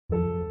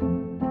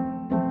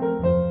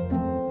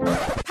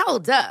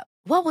Hold up.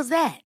 What was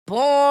that?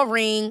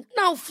 Boring.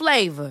 No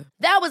flavor.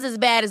 That was as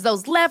bad as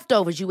those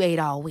leftovers you ate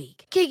all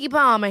week. Keke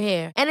Palmer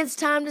here. And it's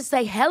time to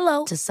say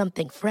hello to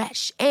something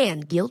fresh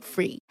and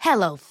guilt-free.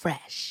 Hello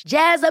Fresh.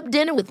 Jazz up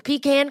dinner with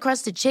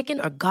pecan-crusted chicken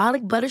or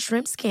garlic butter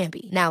shrimp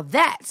scampi. Now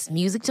that's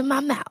music to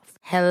my mouth.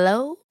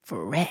 Hello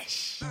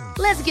Fresh.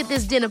 Let's get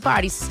this dinner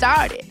party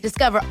started.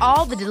 Discover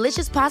all the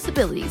delicious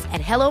possibilities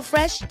at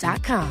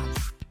hellofresh.com.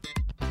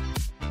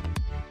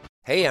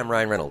 Hey, I'm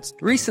Ryan Reynolds.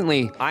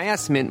 Recently, I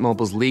asked Mint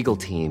Mobile's legal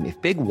team if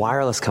big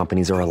wireless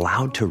companies are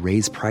allowed to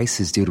raise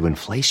prices due to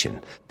inflation.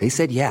 They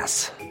said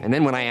yes. And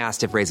then when I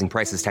asked if raising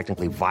prices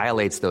technically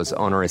violates those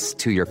onerous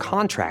two-year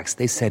contracts,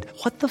 they said,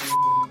 "What the f***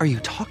 are you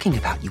talking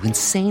about, you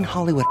insane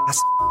Hollywood ass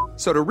f-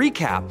 So to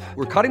recap,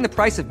 we're cutting the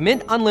price of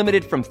Mint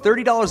Unlimited from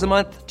 $30 a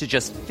month to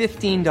just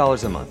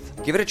 $15 a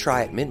month. Give it a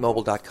try at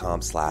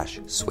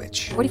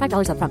mintmobile.com/switch.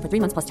 $45 up front for 3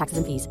 months plus taxes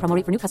and fees. Promo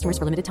rate for new customers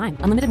for limited time.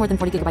 Unlimited more than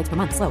 40 gigabytes per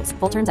month. Slows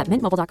full terms at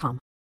mintmobile.com.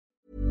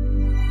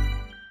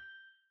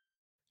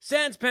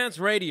 Sans Pants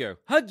Radio.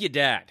 Hug your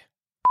dad.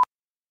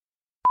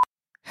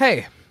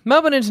 Hey,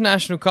 Melbourne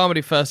International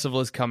Comedy Festival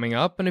is coming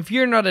up, and if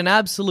you're not an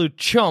absolute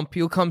chump,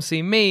 you'll come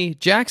see me,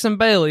 Jackson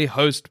Bailey,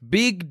 host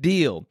Big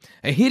Deal,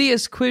 a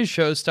hideous quiz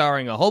show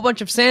starring a whole bunch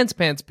of Sans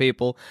Pants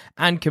people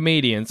and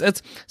comedians.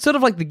 It's sort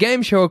of like the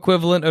game show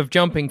equivalent of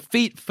jumping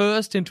feet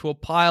first into a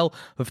pile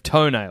of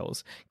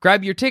toenails.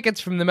 Grab your tickets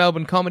from the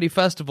Melbourne Comedy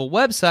Festival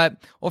website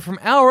or from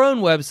our own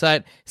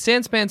website,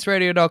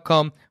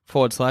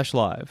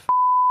 sanspantsradio.com/live.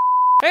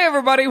 Hey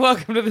everybody,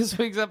 welcome to this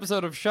week's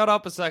episode of Shut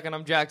Up a Second.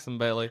 I'm Jackson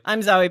Bailey.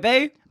 I'm Zoe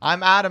B.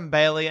 I'm Adam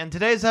Bailey, and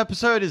today's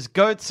episode is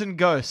Goats and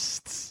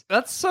Ghosts.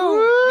 That's so...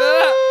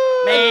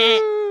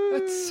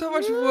 That's so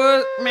much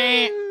worse.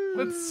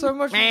 That's so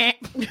much... Well,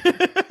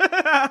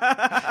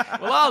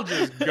 I'll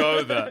just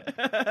go then.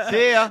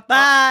 See ya.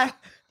 Bye.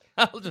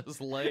 I'll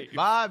just leave.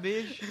 Bye,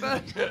 bitch.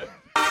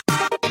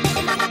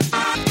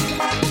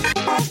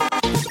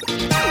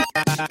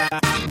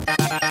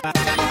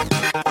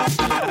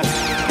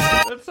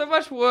 That's so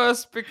much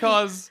worse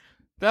because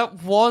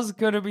that was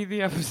going to be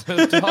the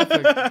episode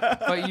topic,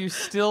 but you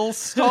still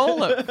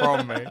stole it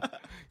from me.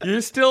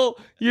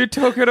 You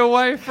took it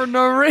away for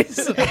no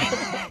reason.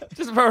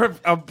 Just for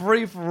a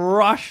brief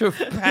rush of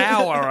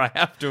power, I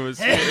have to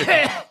assume.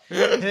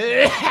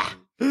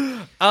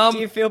 Do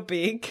you feel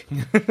big?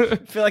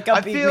 Feel like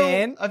a big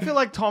man? I feel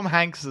like Tom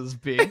Hanks is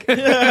big.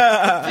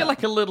 I feel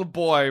like a little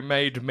boy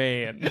made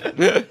man.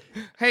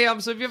 Hey,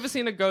 so have you ever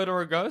seen a goat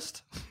or a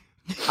ghost?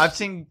 I've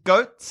seen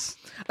goats.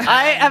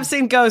 I have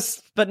seen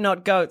ghosts, but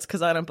not goats,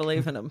 because I don't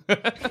believe in them.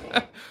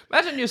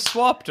 Imagine you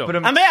swapped them. But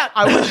I'm out.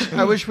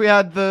 I wish we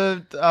had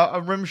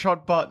a rim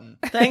shot button.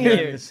 Thank here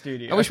you. in the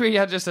studio. I wish we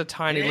had just a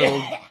tiny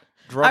little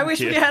drum I wish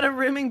kit. we had a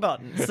rimming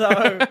button.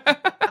 So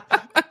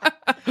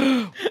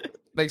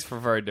Makes for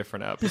very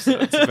different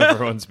episodes if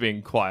everyone's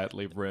being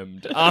quietly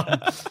rimmed.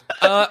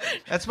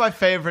 That's my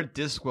favorite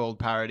Discworld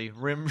parody,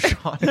 Rim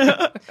Shot.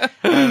 I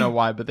don't know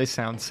why, but they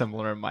sound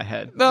similar in my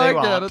head. No, They I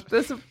get aren't.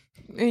 it.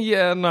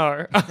 Yeah,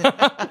 no.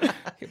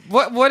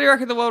 What do you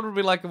reckon the world would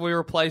be like if we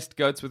replaced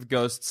goats with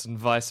ghosts and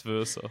vice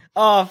versa?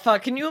 oh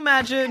fuck, can you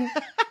imagine?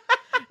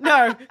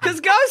 No,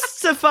 because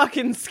ghosts are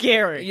fucking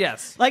scary.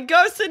 Yes. Like,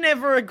 ghosts are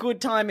never a good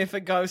time if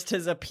a ghost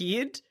has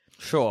appeared.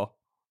 Sure.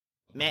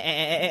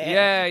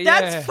 Yeah, yeah.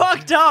 That's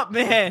fucked up,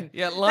 man.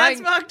 Yeah,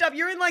 That's fucked up.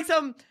 You're in like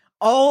some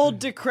old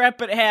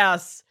decrepit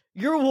house.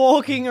 You're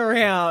walking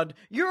around.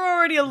 You're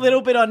already a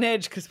little bit on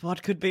edge because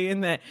what could be in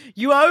there?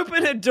 You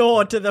open a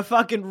door to the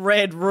fucking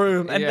red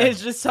room and Yeah.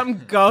 there's just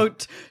some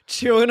goat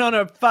chewing on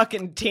a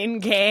fucking tin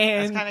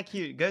can. That's kind of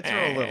cute. Goats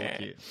are a little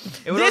cute.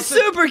 It would They're also-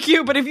 super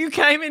cute, but if you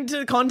came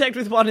into contact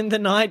with one in the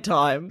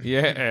nighttime,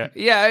 Yeah.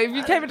 Yeah, if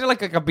you came into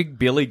like a big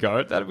billy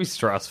goat, that'd be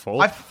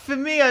stressful. For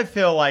me, I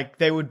feel like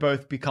they would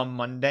both become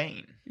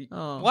mundane.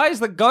 Why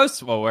is the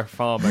ghost... Well, we're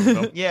farming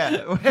them.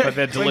 Yeah. But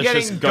they're We're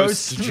delicious getting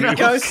ghost ghost juice.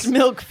 ghost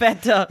milk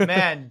feta.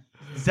 Man,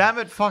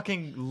 Zamet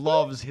fucking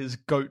loves his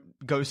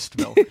ghost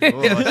milk. Oh,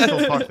 I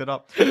still fucked it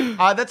up.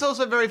 That's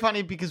also very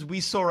funny because we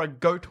saw a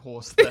goat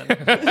horse then.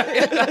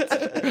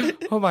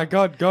 Oh my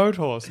god, goat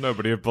horse.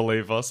 Nobody would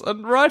believe us.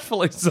 And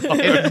rightfully so.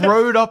 It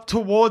rode up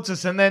towards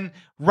us and then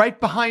right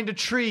behind a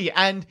tree.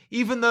 And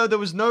even though there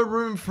was no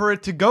room for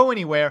it to go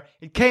anywhere,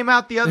 it came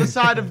out the other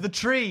side of the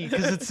tree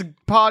because it's a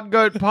part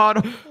goat,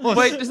 part horse.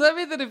 Wait, does that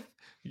mean that if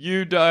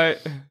you die...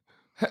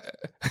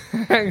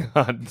 Hang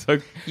on. So,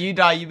 You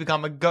die, you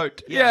become a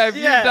goat. yeah, if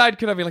Yeah. you died,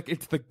 could I be like,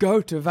 it's the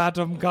goat of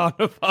Adam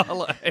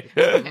Carnivale?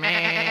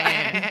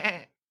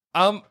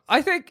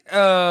 I think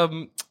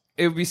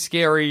it would be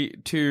scary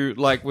to,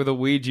 like, with a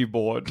Ouija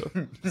board.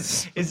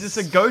 Is this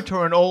a goat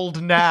or an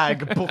old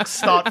nag? Books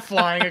start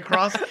flying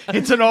across.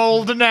 It's an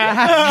old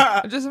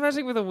nag. I'm just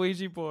imagining with a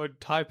Ouija board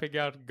typing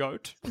out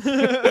goat.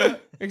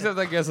 Except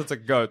I guess it's a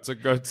goat, so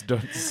goats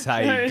don't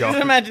say Just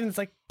goat. imagine it's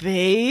like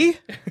B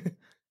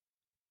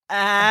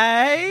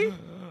A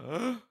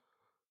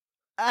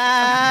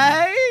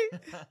A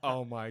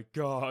Oh my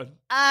god.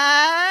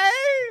 A.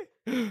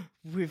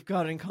 We've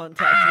got in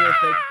contact with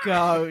a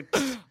goat.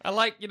 I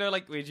like,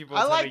 like Ouija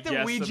boards. I like having the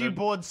yes Ouija and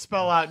board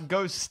spell out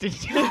ghosting.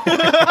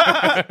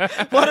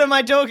 What am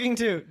I talking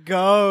to?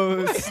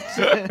 Ghost.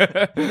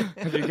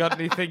 Have you got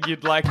anything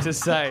you'd like to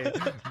say?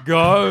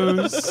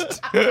 Ghost.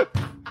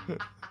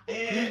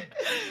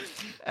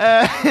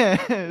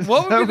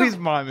 What would be Zoe's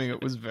miming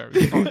it was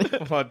very funny.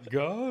 What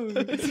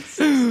ghost?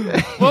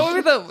 What would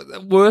be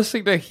the worst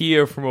thing to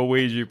hear from a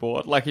Ouija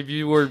board? Like if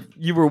you were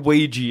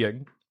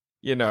Ouijaing,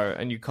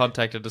 and you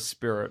contacted a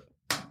spirit.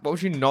 What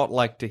would you not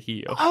like to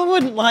hear? I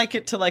wouldn't like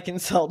it to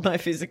insult my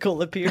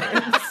physical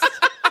appearance.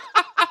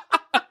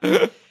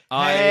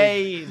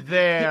 Hey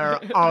there,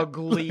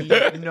 ugly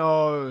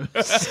nose.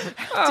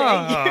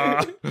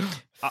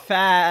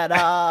 Fat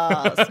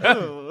ass.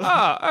 Ooh.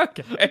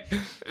 Okay.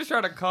 Just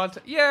trying to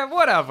contact. Yeah,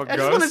 whatever, I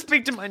just want to ghost.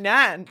 speak to my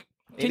nan.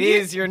 It you-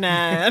 is your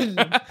nan.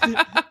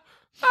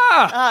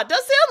 It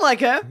does sound like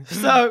her.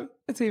 So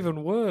It's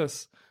even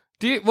worse.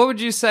 What would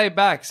you say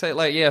back? Say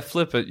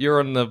flip it. You're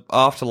in the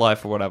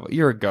afterlife or whatever.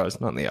 You're a ghost,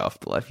 not in the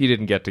afterlife. You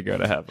didn't get to go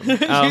to heaven. you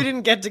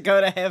didn't get to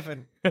go to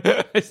heaven.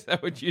 Is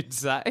that what you'd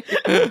say?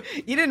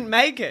 You didn't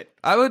make it.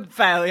 I would.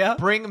 Failure.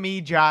 Bring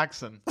me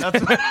Jackson. That's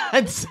what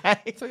I'd say.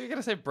 So you're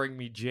gonna say, "Bring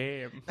me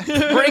jam."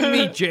 Bring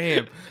me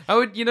jam. I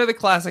would. The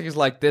classic is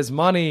there's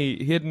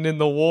money hidden in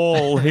the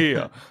wall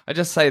here. I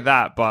just say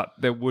that, but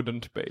there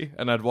wouldn't be,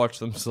 and I'd watch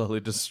them slowly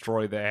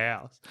destroy their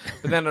house.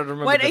 But then I'd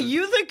remember. Wait, that- are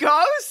you the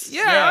ghost?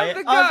 Yeah, I'm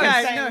the ghost.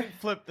 Okay, no.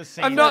 Flip the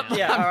scene. I'm not.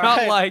 Yeah, I'm all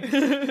not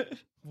right.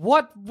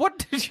 What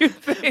did you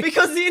think?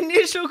 Because the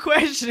initial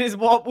question is,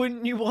 what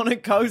wouldn't you want a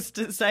ghost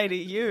to say to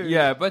you?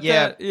 Yeah, but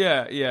Yeah.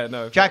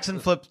 No. Jackson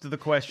flipped the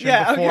question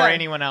Yeah, before okay.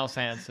 anyone else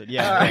answered.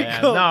 Yeah, All right,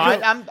 yeah. cool, No,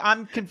 cool.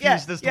 I'm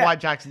confused Yeah, as to yeah. why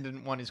Jackson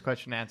didn't want his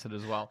question answered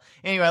as well.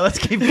 Anyway, let's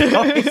keep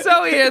going.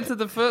 So he answered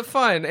the first.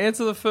 Fine,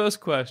 answer the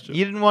first question.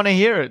 You didn't want to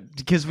hear it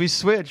because we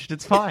switched.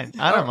 It's fine.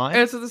 I don't mind.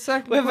 Answer the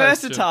second. We're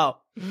question. versatile.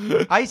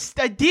 I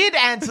did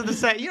answer the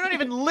same. You're not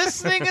even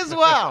listening as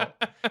well.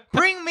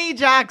 Bring me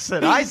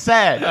Jackson. I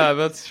said.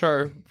 That's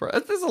true.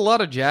 There's a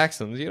lot of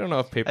Jacksons. You don't know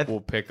if people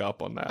will pick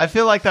up on that. I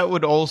feel like that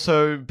would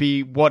also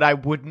be what I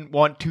wouldn't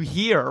want to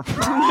hear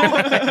from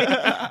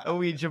a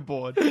Ouija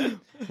board.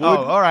 Oh,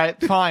 all right.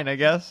 Fine, I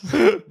guess.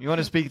 You want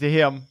to speak to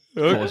him?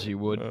 Of course you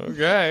would.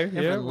 Okay.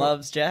 Everyone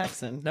loves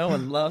Jackson. No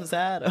one loves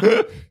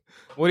Adam.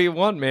 What do you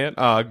want, man?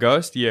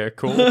 Ghost? Yeah,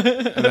 cool.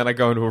 And then I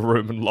go into a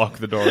room and lock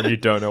the door, and you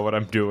don't know what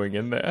I'm doing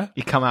in there.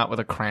 You come out with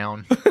a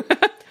crown.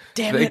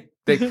 Damn it.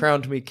 They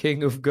crowned me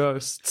king of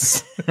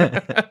ghosts.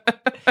 I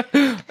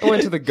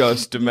went to the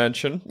ghost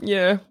dimension.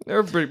 Yeah, they're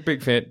a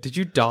big fan. Did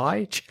you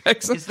die,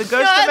 Jackson? Is the No,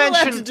 ghost I'm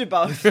allowed to dimension? do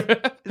both. Is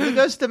the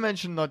ghost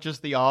dimension not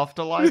just the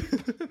afterlife?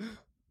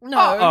 No.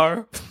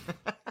 Uh-oh.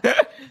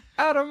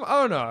 Adam,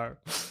 oh no.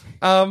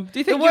 Do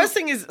you think The worst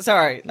thing is,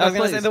 sorry, I was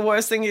going to say please. the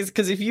worst thing is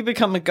because if you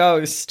become a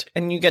ghost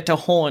and you get to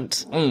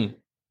haunt, Mm.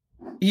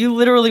 you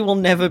literally will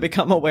never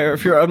become aware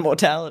of your own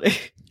mortality.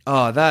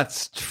 Oh,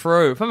 that's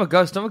true. If I'm a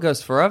ghost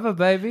forever,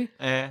 baby.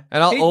 Yeah.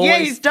 And I'll Yeah, always,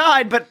 he's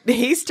died, but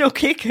he's still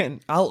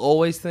kicking. I'll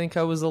always think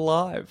I was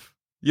alive.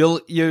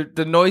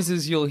 The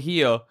noises you'll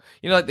hear,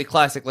 like the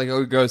classic,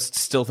 ghosts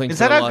still think. Is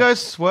that they're how alive.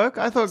 ghosts work?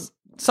 I thought.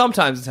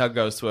 Sometimes it's how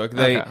ghosts work.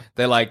 They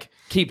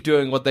keep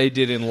doing what they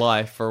did in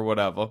life or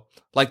whatever.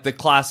 Like the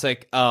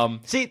classic,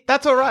 See,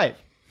 that's all right.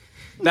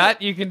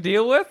 that you can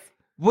deal with.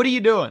 What are you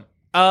doing?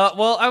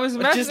 Well, I was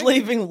imagining. Just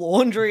leaving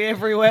laundry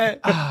everywhere.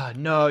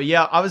 No,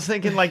 yeah, I was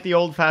thinking like the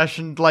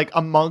old-fashioned, like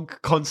a monk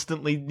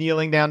constantly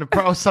kneeling down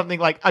to or something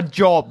like a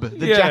job that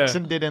Yeah.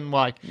 Jackson did in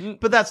life.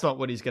 But that's not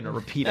what he's going to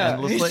repeat He's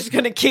endlessly. just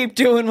going to keep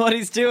doing what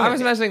he's doing. I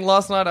was imagining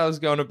last night I was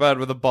going to bed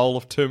with a bowl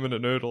of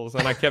 2-minute noodles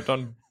and I kept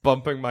on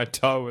bumping my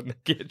toe in the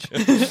kitchen.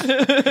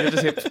 You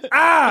just hear,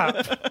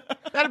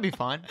 That'd be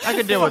fine. I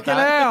could deal with Fucking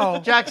that.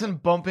 hell. Jackson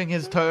bumping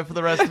his toe for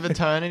the rest of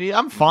eternity.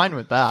 I'm fine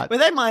with that. Were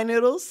they my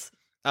noodles?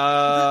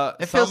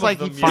 It feels like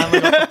he finally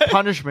got the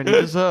punishment he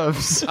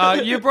deserves.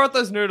 You brought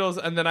those noodles,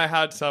 and then I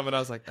had some, and I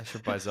was like, I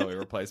should buy Zoe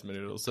replacement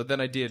noodles. So then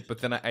I did, but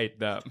then I ate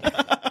them.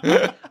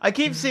 I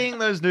keep seeing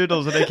those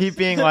noodles and I keep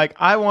being like,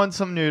 I want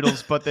some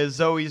noodles, but there's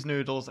Zoe's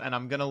noodles and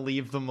I'm going to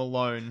leave them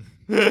alone.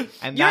 And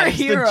You're a that is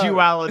the hero.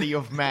 duality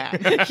of man.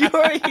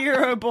 You're a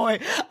hero, boy.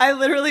 I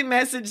literally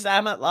messaged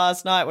Zamet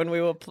last night when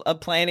we were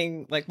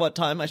planning like what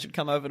time I should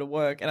come over to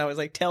work, and I was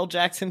like, "Tell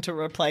Jackson to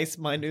replace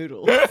my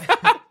noodles."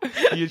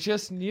 You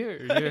just knew.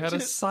 You had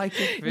a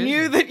psychic vision.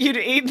 Knew that you'd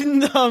eaten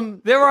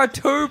them. There are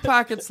 2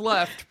 packets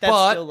left, That's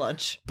but still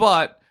lunch.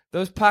 but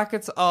those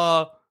packets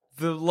are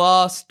the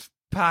last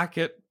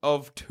packet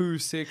of 2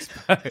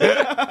 6-packs.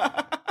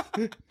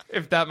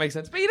 If that makes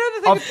sense. But you know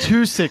the thing. Of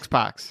 2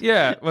 6-packs.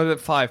 Yeah, well, they're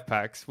 5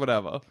 packs,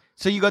 whatever.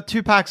 So you got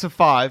 2 packs of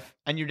 5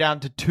 and you're down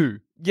to 2.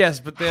 Yes,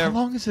 but How they're.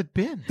 long has it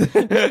been?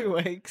 2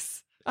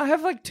 weeks. I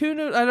have like 2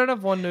 noodles. I don't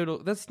have 1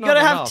 noodle. That's You not gotta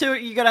enough. have two.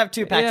 You gotta have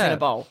 2 packs Yeah. in a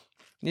bowl.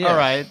 Yeah. All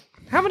right.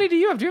 How many do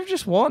you have? Do you have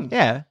just 1?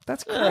 Yeah.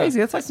 That's crazy.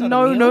 That's like that's not a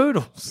no meal.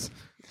 noodles.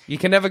 You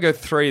can never go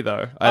 3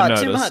 though. I Oh,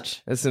 noticed. too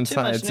much. It's Too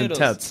insane. much It's noodles.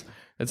 intense.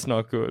 It's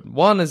not good.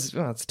 One is,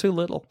 it's too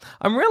little.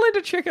 I'm really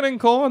into chicken and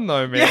corn,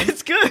 though, man. Yeah,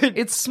 it's good.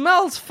 It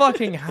smells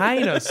fucking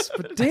heinous,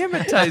 but damn,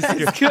 it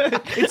tastes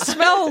good. It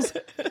smells,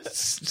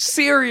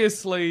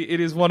 seriously, it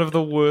is one of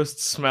the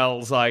worst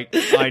smells I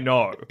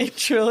know. It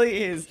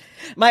truly is.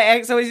 My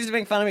ex always used to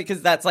make fun of me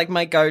because that's like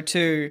my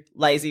go-to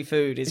lazy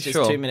food is just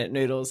Sure. 2-minute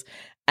noodles.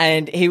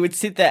 And he would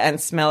sit there and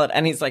smell it,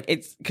 and he's like,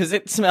 it's because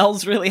it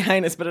smells really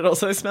heinous, but it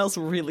also smells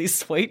really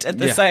sweet at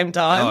the Yeah. same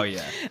time. Oh,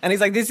 yeah. And he's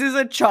like, this is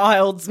a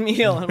child's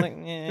meal. I'm like,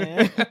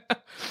 yeah.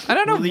 I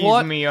don't know Leave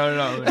what. me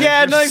alone.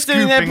 Yeah, Just no,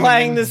 sitting there scooping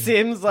playing them The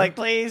Sims, like,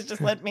 please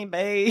just let me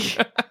be.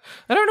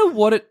 I don't know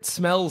what it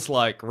smells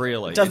like,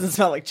 really. It doesn't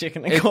smell like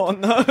chicken and corn,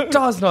 though. It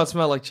does not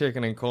smell like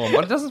chicken and corn,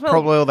 but it doesn't smell.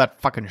 Probably all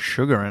that fucking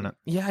sugar in it.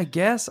 Yeah, I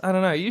guess. I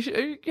don't know. You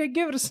should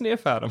give it a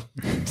sniff at them.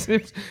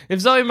 if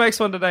Zoe makes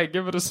one today,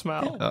 give it a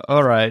smell.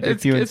 All right,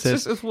 if you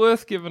insist. It's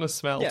worth giving a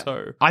smell Yeah.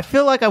 too. I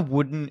feel like I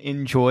wouldn't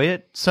enjoy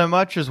it so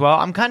much as well.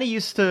 I'm kind of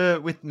used to,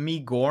 with me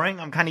goring,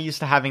 I'm kind of used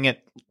to having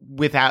it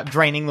without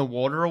draining the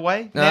water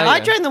away. Oh, I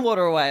yeah. drain the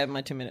water away of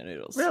my 2-minute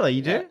noodles. Really,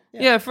 you do?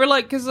 Yeah, for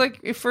like, because like,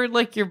 if for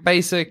like your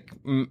basic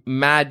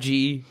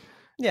Maggi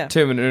Yeah.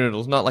 2-minute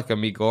noodles, not like a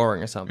mee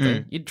goreng or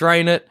something. You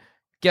drain it,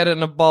 get it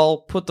in a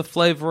bowl, put the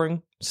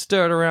flavoring,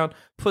 stir it around,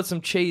 put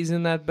some cheese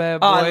in that bad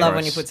boy. Oh, I love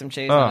when you put some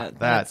cheese Oh, on it.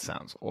 that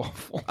sounds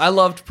awful. I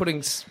loved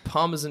putting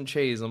Parmesan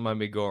cheese on my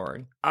mee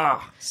goreng.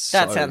 That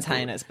sounds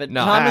heinous, but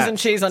No, parmesan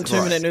that's cheese on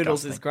disgusting. 2-minute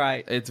noodles is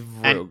great. It's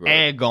real An good.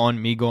 egg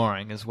on me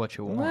goring is what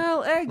you want.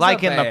 Well, eggs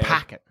like are in the bad.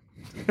 packet.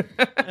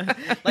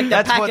 Like the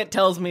That's packet what-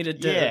 tells me to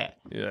do. Yeah.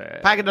 Yeah.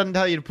 Packet doesn't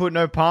tell you to put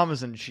no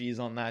Parmesan cheese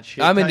on that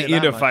shit. I'm Tell an you that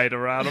much.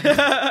 innovator,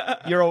 Adam.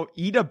 You're all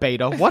eater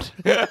beta. What?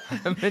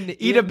 I'm an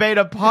Eater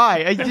beta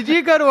pie. Did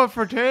you go to a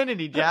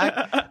fraternity,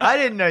 Jack? I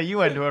didn't know you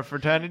went to a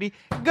fraternity.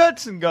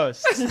 Goats and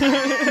ghosts.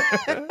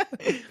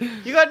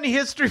 You got any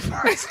history for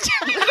us?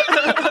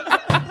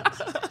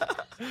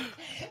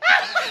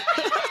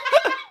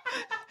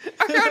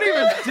 I can't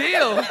even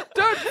deal.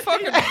 Don't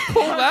fucking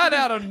pull that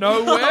out of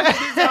nowhere.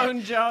 His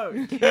own joke.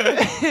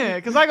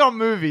 Because I got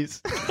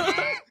movies.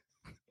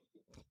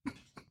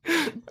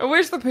 I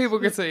wish the people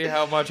could see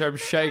how much I'm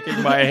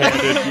shaking my head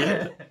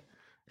at you.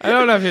 I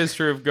don't have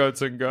history of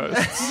goats and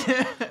ghosts.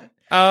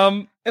 It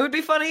would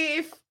be funny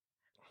if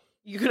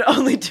you could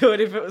only do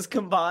it if it was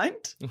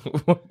combined.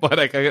 But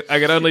I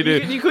can only do.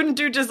 You couldn't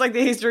do just like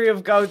the history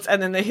of goats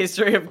and then the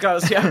history of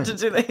ghosts. You have to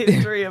do the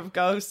history of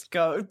goats.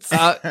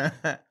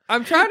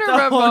 I'm trying to The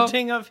remember.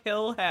 Haunting of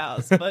Hill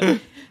House, but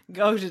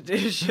goat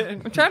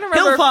edition. I'm trying to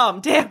remember- Hill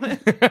Farm, damn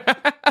it.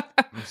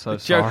 I'm so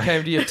Joke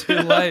came to you too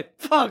late.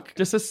 Fuck.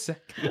 Just a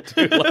second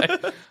too late.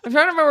 I'm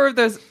trying to remember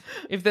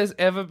if there's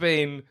ever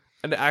been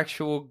an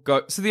actual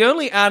goat. So the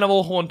only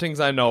animal hauntings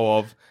I know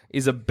of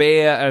is a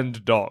bear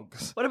and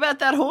dogs. What about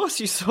that horse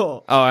you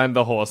saw? Oh, and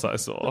the horse I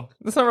saw.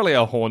 That's not really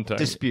a haunting.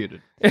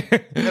 Disputed.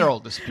 They're all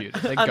disputed.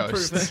 They're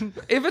ghosts.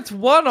 Unproven. If it's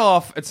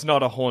one-off, it's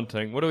not a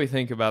haunting. What do we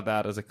think about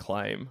that as a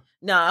claim?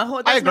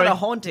 No, that's agree. not a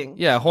haunting.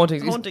 Yeah,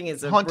 haunting. Haunting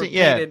is a Haunting,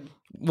 yeah. repeated...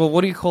 Well,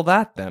 what do you call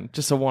that then?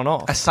 Just a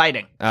one-off. A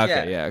sighting.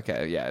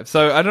 Okay, yeah.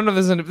 So I don't know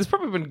if there's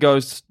probably been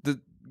ghosts. The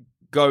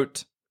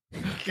goat.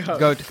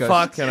 Goat.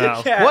 Fucking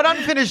hell. Yeah. What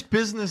unfinished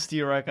business do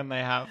you reckon they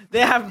have? They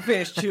haven't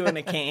finished chewing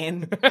a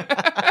can.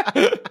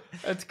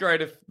 That's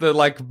great if the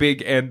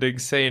big ending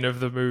scene of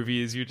the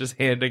movie is you just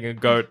handing a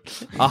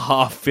goat a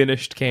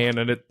half-finished can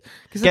and it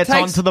Gets takes,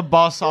 onto the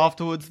bus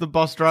afterwards. The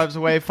bus drives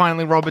away.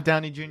 Finally, Robert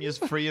Downey Jr. is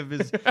free of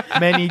his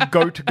many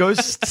goat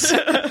ghosts.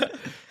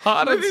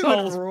 heart and Movie would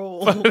souls,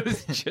 rule. but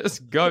it's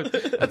just goats.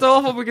 That's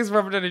awful because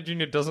Robert Downey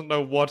Jr. doesn't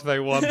know what they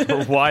want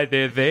or why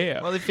they're there.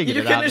 Well, they figured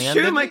You're it out. gonna in the end,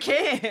 assume didn't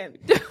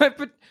a they?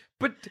 can.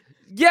 but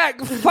yeah,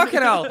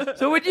 fucking hell.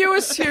 So would you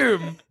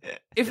assume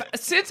if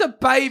since a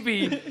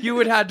baby you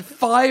had had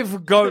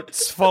 5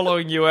 goats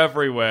following you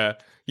everywhere,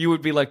 you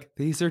would be like,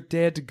 these are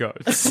dead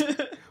goats.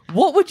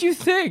 What would you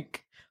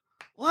think?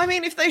 Well, I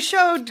mean, if they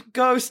showed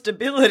ghost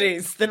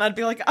abilities, then I'd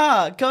be like,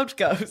 goat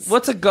ghost.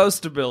 What's a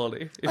ghost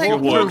ability? If Like, you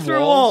walk walk through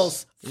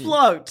walls,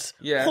 float,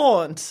 Yeah.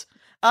 haunt,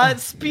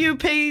 spew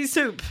pea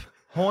soup.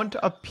 Haunt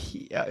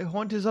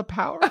is a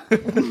power.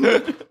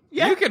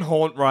 You can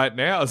haunt right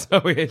now,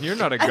 Zoe, and you're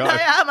not a And ghost.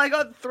 I am. I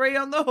got 3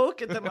 on the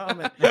hook at the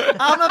moment.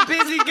 I'm a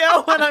busy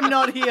girl when I'm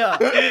not here.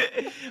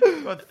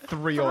 Got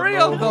 3 on Three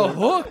the on the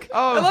hook.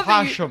 Oh, I love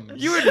that Hashams.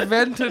 you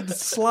invented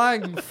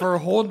slang for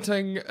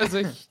haunting as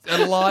a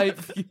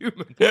live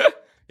human.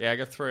 Yeah, I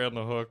got 3 on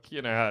the hook.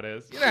 You know how it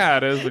is. You know how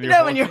it is when You you're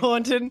know when you're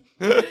haunting.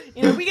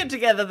 haunted. We get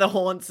together, the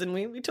haunts, and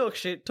we talk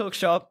shit, talk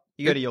shop.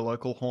 You go to your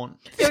local haunt.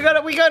 We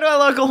go to our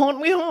local haunt,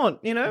 we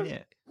haunt, Yeah.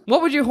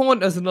 What would you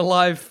haunt as an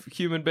alive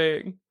human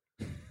being?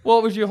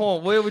 What would you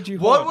haunt? Where would you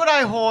haunt? What would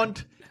I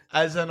haunt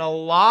as an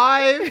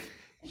alive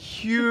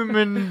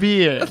human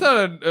being? That's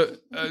not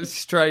a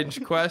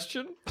strange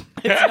question.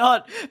 It's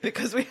not,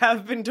 because we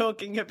have been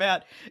talking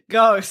about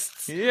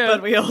ghosts, Yeah.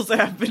 but we also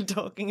have been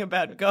talking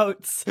about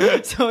goats.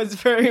 So it's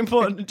very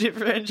important to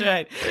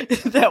differentiate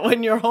that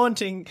when you're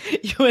haunting,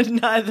 you are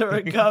neither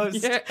a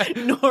ghost Yeah.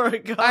 nor a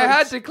ghost. I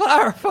had to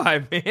clarify,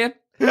 man.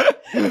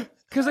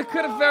 Because it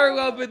could have very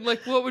well been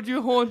like, what would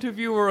you haunt if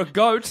you were a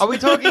goat? Are we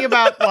talking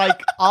about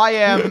like I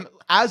am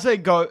as a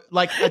goat,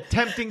 like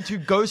attempting to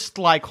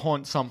ghost-like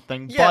haunt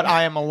something, but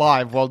I am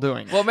alive while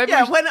doing it? Well, maybe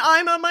Yeah, when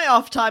I'm on my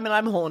off time and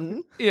I'm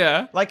haunting.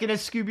 yeah. Like in a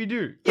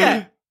Scooby-Doo.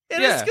 Yeah.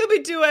 In Yeah. a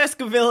Scooby-Doo-esque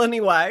villainy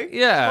way.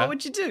 Yeah. What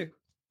would you do?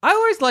 I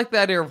always like the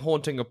idea of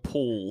haunting a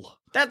pool.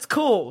 That's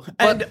cool.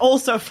 And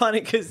also funny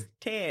because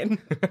tan.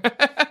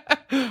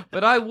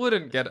 But I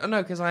wouldn't get... Oh,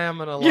 no, because I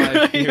am an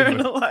alive You're human.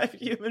 an alive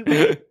human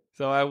being.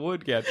 So I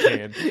would get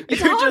tan.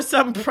 You're just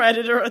some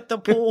predator at the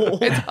pool.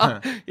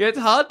 It's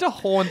hard to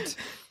haunt...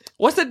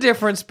 What's the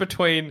difference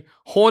between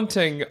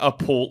haunting a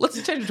pool? Let's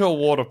change it to a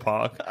water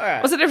park. All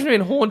right. What's the difference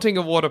between haunting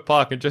a water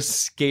park and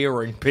just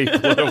scaring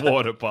people at a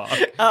water park?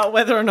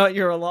 Whether or not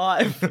you're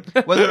alive.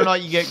 Whether or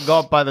not you get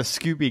got by the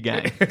Scooby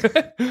gang.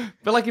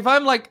 But like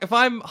if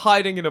I'm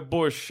hiding in a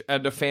bush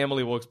and a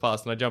family walks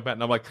past and I jump out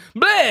and I'm like,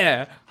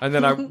 bleh! And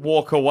then I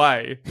walk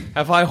away,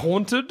 have I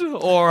haunted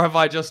or have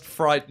I just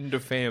frightened a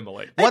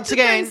family? Once It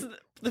again, depends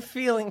the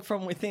feeling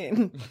from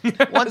within.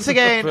 once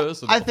again,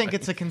 personal I think thing.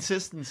 it's a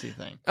consistency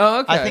thing. Oh,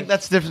 okay. I think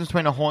that's the difference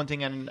between a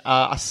haunting and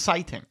a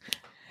sighting.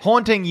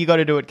 Haunting, you got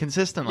to do it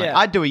consistently. Yeah.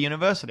 I'd do a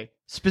university,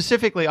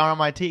 specifically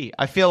RMIT.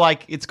 I feel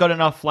like it's got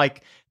enough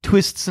like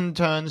twists and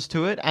turns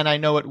to it, and I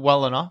know it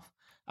well enough.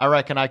 I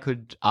reckon I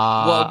could.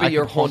 What would be I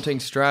your could haunt- haunting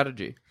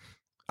strategy?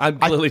 I'm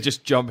clearly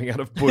just jumping out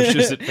of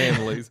bushes at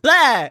families.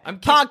 There! I'm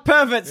Park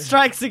pervert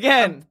strikes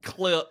again.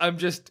 I'm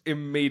just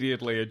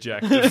immediately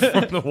ejected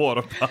from the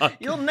water park.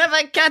 You'll never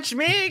catch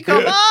me,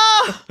 come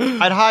on!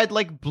 I'd hide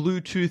like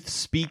Bluetooth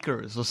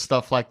speakers or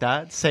stuff like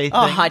that. Say things.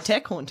 Oh,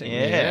 high-tech haunting.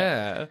 Yeah.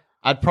 Yeah.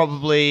 I'd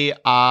probably.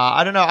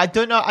 I don't know. I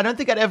don't know. I don't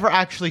think I'd ever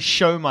actually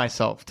show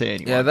myself to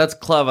anyone. Yeah, that's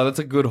clever. That's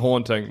a good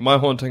haunting. My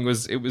haunting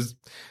was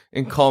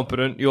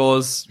incompetent.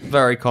 Yours,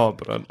 very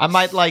competent. I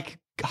might like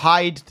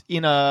hide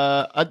in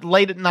a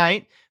late at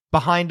night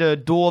behind a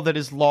door that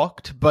is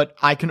locked, but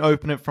I can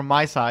open it from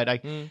my side.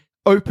 I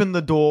open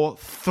the door,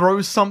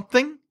 throw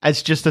something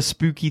as just a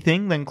spooky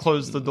thing, then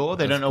close the door.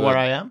 They don't know good. where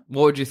I am.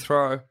 What would you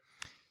throw?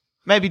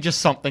 Maybe just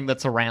something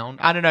that's around.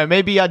 I don't know.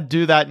 Maybe I'd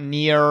do that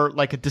near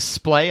like a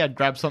display. I'd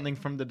grab something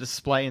from the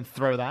display and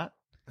throw that.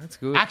 That's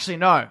good. Actually,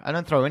 no. I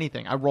don't throw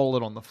anything. I roll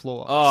it on the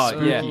floor. Oh,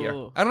 Spookier.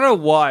 yeah. I don't know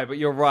why, but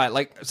you're right.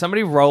 Like,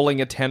 somebody rolling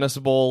a tennis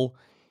ball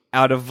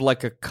out of,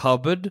 like, a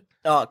cupboard.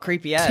 Oh,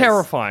 creepy ass.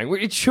 Terrifying.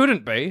 Well, it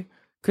shouldn't be.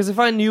 Because if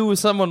I knew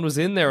someone was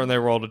in there and they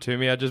rolled it to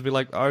me, I'd just be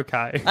like,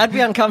 okay. I'd be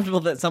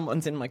uncomfortable that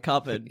someone's in my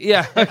cupboard.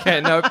 Yeah,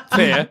 okay, no,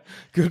 fair.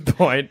 Good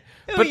point.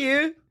 Who are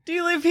you? Do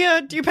you live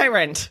here? Do you pay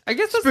rent? I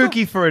guess that's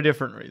Spooky for a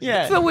different reason.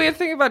 Yeah. the weird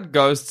thing about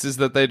ghosts is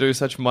that they do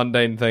such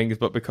mundane things,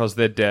 but because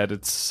they're dead,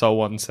 it's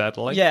so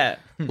unsettling. Yeah.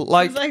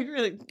 Like, It's like,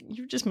 really,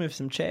 you just moved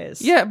some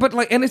chairs. yeah, but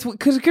like, and it's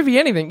because it could be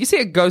anything. You see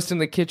a ghost in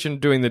the kitchen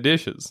doing the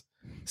dishes.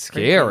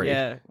 Scary.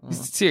 Yeah. You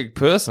see a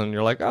person,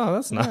 you're like, oh,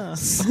 that's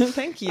nice.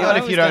 Thank you. Not I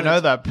if was you don't gonna- know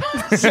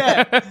that.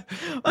 Yeah.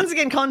 Once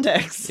again,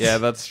 context. Yeah,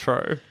 that's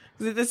true.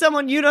 If there's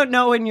someone you don't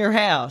know in your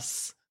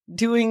house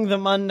doing the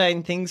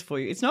mundane things for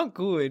you, it's not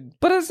good.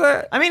 But it's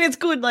a I mean, it's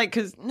good, like,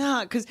 because,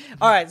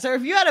 all right, so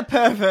if you had a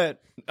pervert,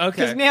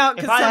 okay. now,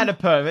 If I had a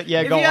pervert,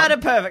 yeah, if go you on. had a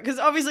pervert, because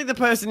obviously the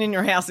person in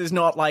your house is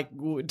not, like,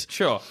 good,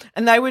 Sure.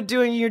 and they were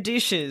doing your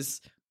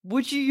dishes,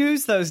 would you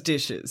use those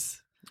dishes?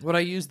 Would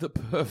I use the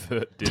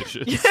pervert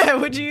dishes? Yeah,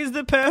 would you use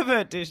the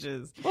pervert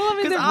dishes? Well, I mean,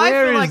 Because then I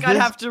where feel is like I'd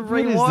this- have to what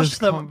is rewash this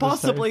them,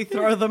 possibly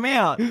throw them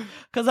out,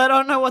 because I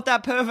don't know what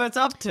that pervert's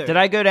up to. Did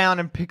I go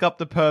down and pick up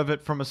the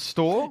pervert from a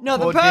store? No,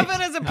 the Or did-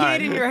 pervert has appeared All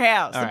right. in your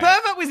house. All The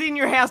right. pervert was in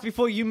your house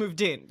before you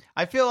moved in.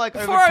 I feel like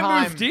Before over I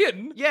time, moved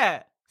in.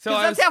 Yeah. So Because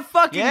I that's was- how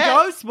fucking Yeah.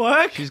 ghosts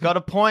work. She's got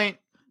a point.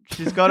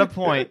 She's got a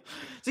point.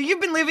 So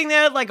you've been living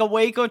there like a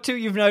week or two,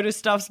 you've noticed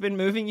stuff's been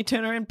moving, you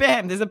turn around,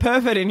 bam, there's a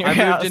pervert in your I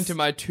house. moved into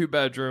my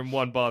 2-bedroom,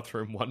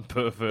 1-bathroom, 1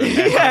 pervert.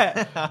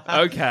 Yeah.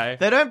 Okay.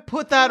 They don't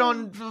put that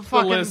on the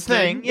fucking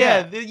listing. thing.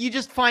 Yeah, you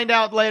just find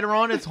out later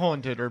on it's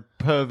haunted or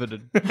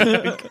perverted.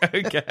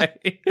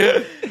 Okay.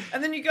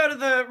 And then you go to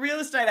the real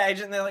estate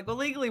agent and they're like, well,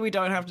 legally we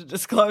don't have to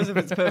disclose if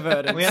it's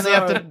perverted. We only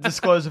have to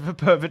disclose if a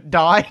pervert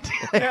died.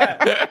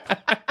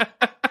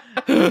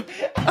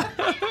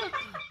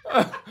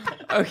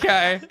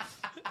 Okay.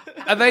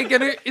 Are they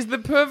gonna? Is the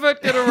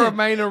pervert gonna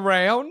remain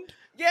around?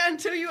 Yeah,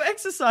 until you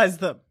exercise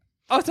them.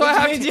 Oh, so I Which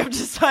have means to. you have to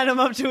sign them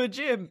up to a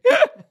gym.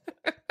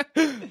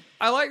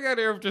 I like the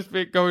idea of just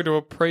going to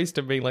a priest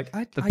and being like,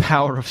 The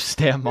power of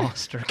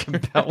Stairmaster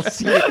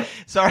compels you.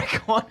 Sorry,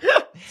 go on.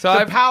 So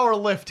the I've- power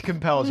lift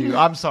compels you.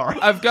 I'm sorry.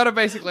 I've got to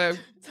basically.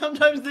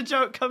 Sometimes the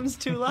joke comes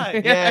too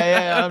late.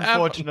 Yeah,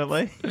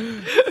 unfortunately.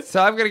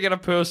 So I'm gonna get a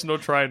personal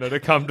trainer to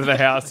come to the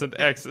house and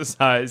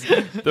exercise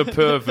the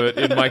pervert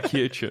in my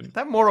kitchen.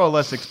 That more or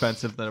less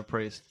expensive than a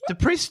priest. Do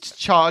priests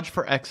charge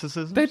for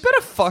exorcisms? They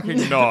better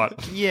fucking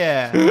not.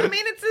 Yeah. I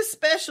mean, it's a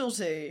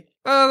specialty.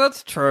 Oh,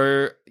 that's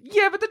true.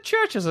 Yeah, but the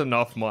church has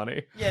enough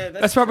money. Yeah,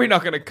 that's probably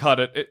not going to cut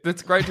it.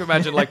 It's great to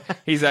imagine, like,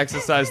 he's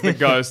exorcised the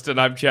ghost and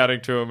I'm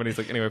chatting to him and he's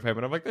like, anyway,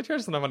 payment. I'm like, the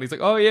church has enough money. He's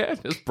like, oh, yeah.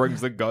 Just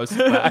brings the ghost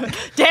back.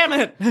 Damn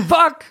it!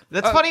 Fuck!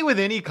 That's funny with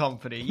any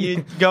company.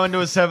 You go into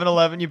a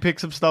 7-Eleven, you pick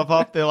some stuff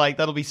up, they're like,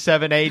 that'll be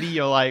 $7.80.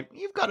 You're like,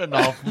 you've got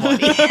enough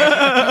money.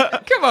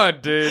 Come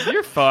on, dude.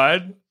 You're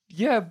fine.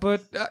 Yeah,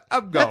 but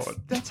I'm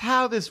going. That's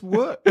how this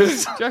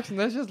works. Jackson,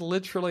 that's just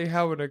literally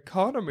how an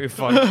economy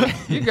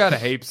functions. You got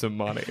heaps of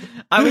money.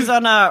 I was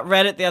on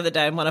Reddit the other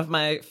day, and one of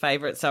my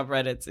favorite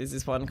subreddits is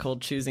this one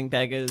called Choosing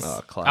Beggars.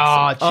 Oh,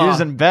 classic.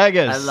 Choosing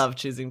beggars. I love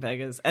Choosing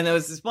Beggars. And there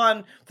was this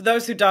one, for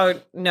those who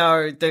don't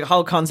know, the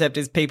whole concept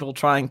is people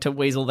trying to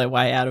weasel their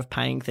way out of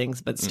paying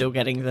things, but still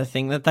getting the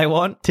thing that they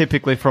want.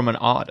 Typically from an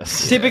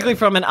artist. Typically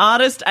from an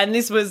artist, and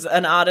this was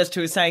an artist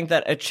who was saying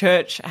that a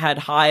church had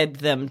hired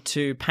them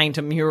to paint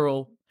a mural.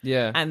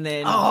 Yeah. And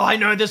then... Oh, I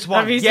know this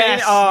one. Have you seen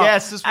Yes, it? Oh.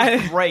 yes, this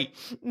was great.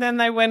 Then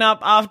they went up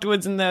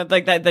afterwards and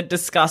they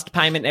discussed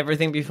payment and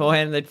everything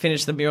beforehand. They'd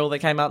finished the mural. They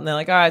came up and they're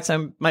like, all right,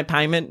 so my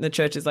payment. And the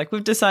church is like,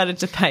 we've decided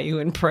to pay you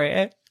in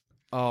prayer.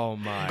 Oh,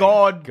 my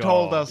God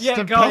told us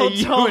to God pay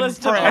you told in us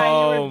to prayer. pay you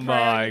Oh, in prayer.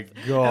 my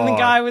God. And the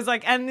guy was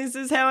like, and this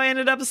is how I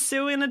ended up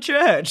suing a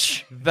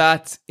church.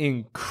 That's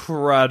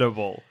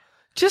incredible.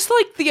 Just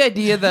like the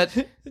idea that...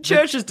 The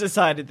church has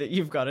decided that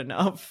you've got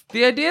enough.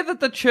 The idea that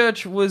the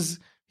church was...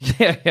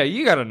 Yeah,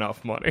 you got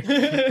enough money.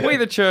 We,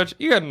 the church,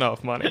 you got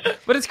enough money.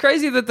 But it's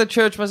crazy that the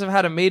church must have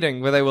had a meeting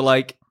where they were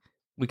like,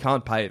 we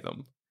can't pay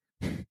them.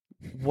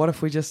 What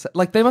if we just...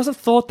 Like, they must have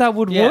thought that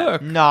would Yeah.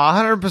 work. No,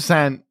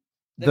 100%.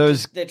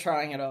 They're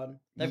trying it on.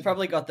 They've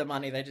probably got the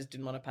money. They just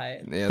didn't want to pay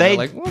it. Yeah, They they're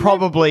like, well,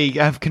 probably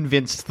have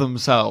convinced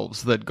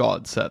themselves that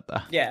God said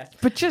that. Yeah.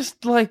 But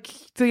just, like,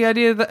 the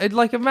idea that...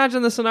 Like,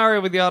 imagine the scenario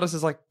where the artist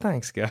is like,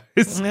 thanks, guys.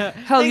 Hell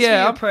Thanks for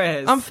yeah. your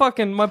prayers. I'm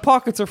fucking... My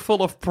pockets are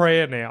full of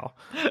prayer now.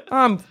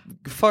 I'm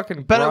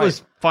fucking But it great.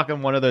 was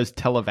fucking one of those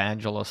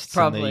televangelists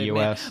Probably in the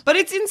US. But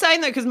it's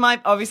insane though, because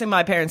obviously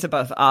my parents are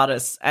both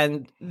artists,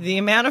 and the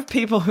amount of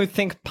people who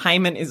think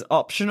payment is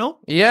optional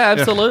Yeah,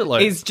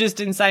 absolutely. is just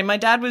insane. My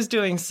dad was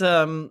doing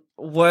some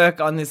work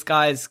on this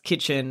guy's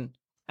kitchen,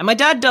 and my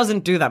dad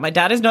doesn't do that. My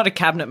dad is not a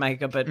cabinet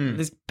maker, but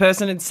this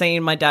person had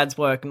seen my dad's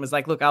work and was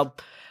like, look,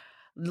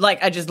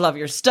 I just love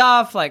your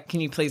stuff. Like,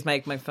 can you please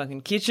make my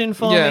fucking kitchen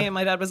for Yeah. me? And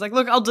my dad was like,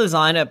 look, I'll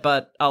design it,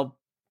 but I'll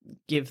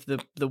give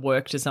the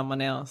work to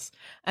someone else.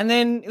 And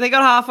then they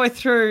got halfway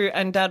through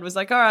and Dad was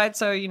like, all right,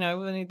 so, we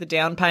need the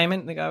down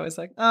payment. And the guy was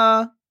like,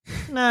 nah.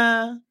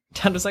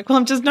 Dad was like, well,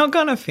 I'm just not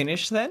going to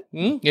finish then.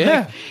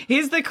 Yeah.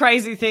 Here's the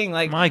crazy thing.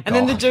 Like, My and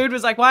then the God. dude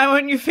was like, why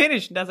won't you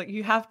finish? And Dad's like,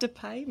 you have to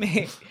pay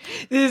me.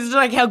 This is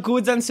like how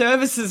goods and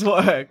services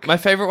work. My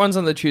favorite ones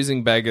on the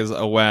Choosing Beggars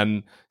are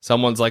when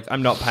someone's like,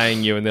 I'm not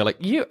paying you. And they're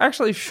like, you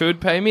actually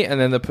should pay me. And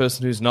then the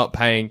person who's not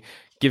paying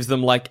gives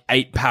them like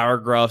 8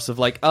 paragraphs of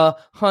like,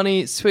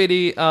 honey,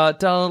 sweetie,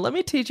 darling, let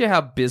me teach you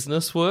how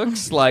business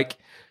works. Like,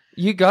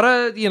 you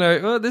gotta,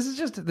 this is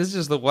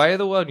just the way of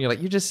the world. And you're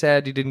like, you just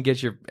said you didn't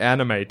get your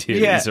anime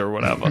titties Yeah. or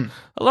whatever.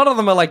 A lot of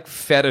them are like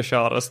fetish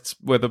artists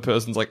where the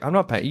person's like, I'm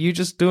not paying you,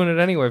 just doing it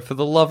anyway for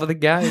the love of the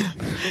game.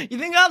 You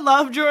think I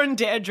love drawing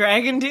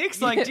dragon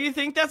dicks? Like, do you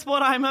think that's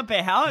what I'm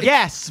about?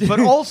 Yes, but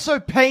also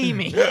pay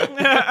me.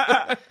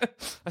 I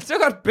still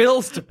got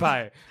bills to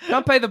pay.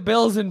 Can't pay the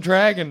bills in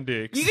dragon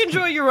dicks. You can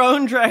draw your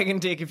own dragon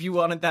dick if you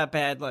want it that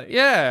badly.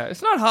 Yeah,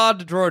 it's not hard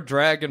to draw a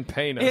dragon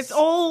penis. It's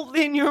all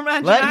in your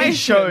imagination. Let me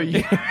show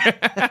you.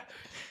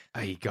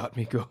 Oh, you got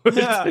me good.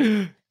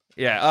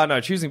 Yeah. Oh no,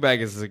 Choosing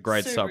Beggars is a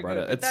great Super subreddit.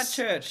 good. But that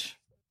church.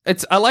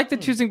 I like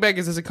that Choosing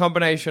Beggars is a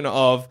combination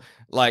of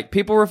like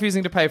people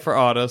refusing to pay for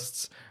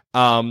artists,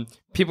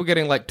 people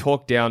getting like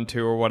talked down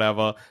to or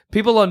whatever,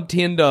 people on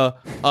Tinder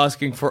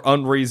asking for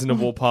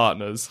unreasonable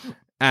partners,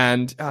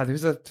 and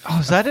there's a Oh,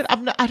 is that it?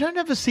 I don't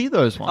ever see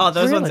those ones. Oh,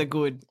 those ones Really? are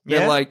good.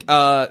 they're Yeah?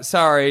 like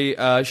sorry,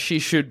 she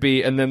should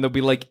be, and then there'll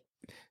be like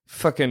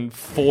fucking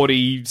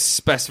 40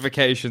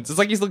 specifications. It's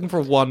like he's looking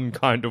for one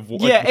kind of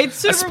woman. Yeah, it's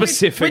super a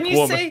specific weird. When you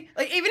woman. see,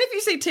 like, even if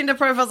you see Tinder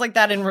profiles like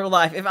that in real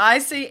life, if I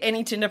see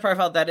any Tinder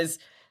profile that is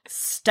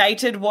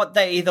stated what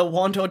they either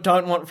want or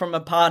don't want from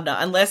a partner,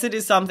 unless it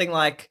is something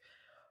like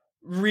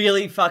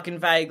really fucking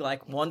vague,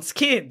 like wants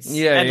kids,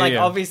 Yeah, and yeah, like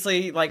yeah.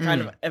 obviously like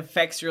kind of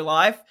affects your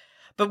life,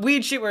 but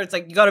weird shit where it's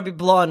like you got to be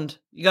blonde,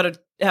 you got to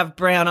have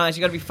brown eyes,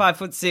 you got to be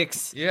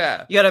 5'6".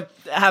 Yeah. You gotta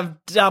have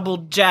double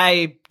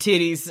J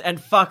titties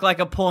and fuck like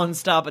a porn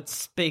star, but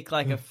speak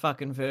like a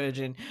fucking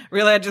virgin.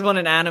 Really, I just want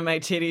an anime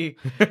titty.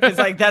 It's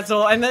like, that's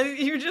all. And then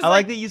you just I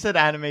like that you said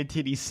anime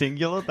titty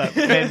singular. That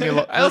made me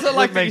I also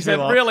like that you makes me said,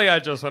 laugh. really, I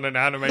just want an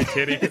anime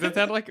titty, because it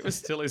sounded like it was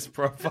still his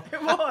profile.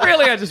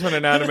 Really, I just want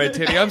an anime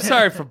titty. I'm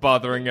sorry for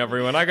bothering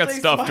everyone. I got Please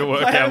stuff to swipe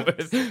work out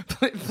left.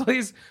 with.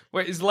 Please,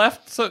 wait, is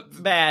left? So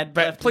bad.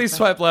 Left is please bad.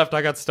 swipe left.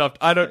 I got stuff.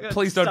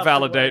 Please don't stuff to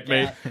validate work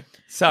me. out.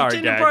 Sorry,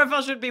 Tinder gang.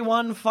 profile should be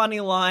one funny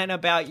line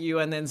about you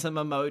and then some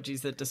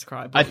emojis that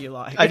describe what you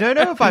like. I don't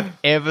know if I've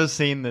ever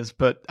seen this,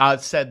 but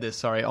I've said this,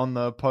 sorry, on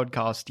the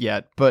podcast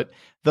yet, but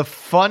the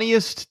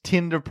funniest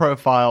Tinder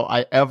profile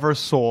I ever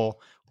saw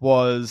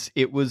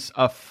it was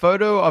a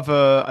photo of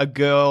a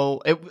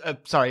girl.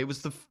 It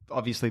was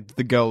obviously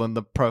the girl in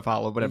the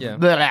profile or whatever. Yeah.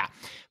 Blah, blah.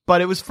 But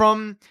it was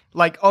from,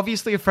 like,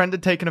 obviously a friend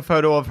had taken a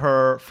photo of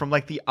her from,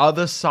 like, the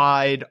other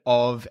side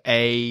of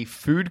a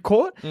food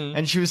court.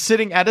 And she was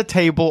sitting at a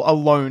table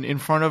alone in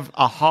front of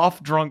a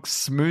half-drunk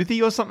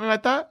smoothie or something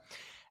like that.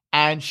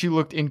 And she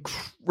looked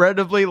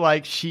incredibly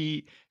like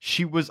she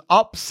was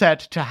upset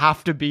to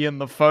have to be in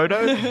the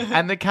photo.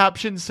 And the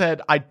caption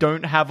said, "I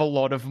don't have a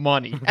lot of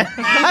money." And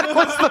that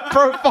was the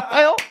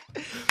profile.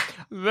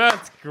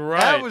 That's great.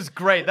 That was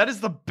great. That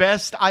is the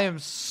best. I am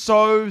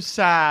so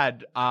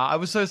sad. I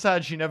was so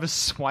sad she never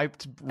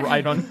swiped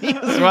right on me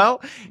as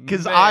well,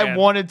 because I Man.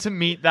 wanted to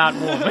meet that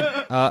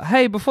woman.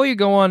 Hey, before you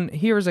go on,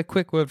 here is a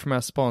quick word from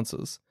our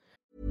sponsors.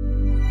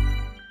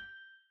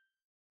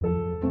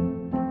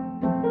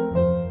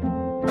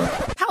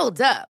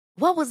 Hold up.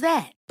 What was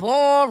that?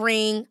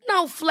 Boring.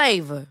 No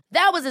flavor.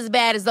 That was as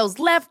bad as those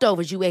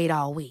leftovers you ate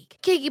all week.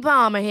 Keke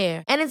Palmer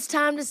here, and it's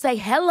time to say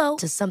hello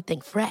to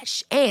something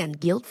fresh and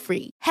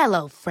guilt-free.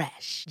 Hello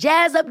Fresh.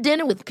 Jazz up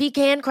dinner with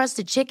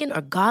pecan-crusted chicken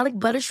or garlic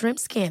butter shrimp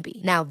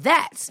scampi. Now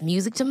that's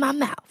music to my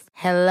mouth.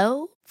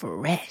 Hello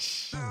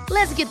Fresh.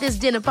 Let's get this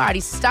dinner party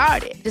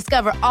started.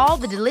 Discover all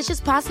the delicious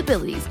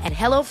possibilities at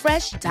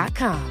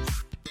hellofresh.com.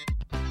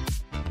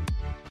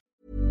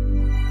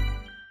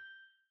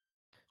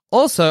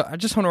 Also, I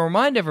just want to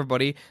remind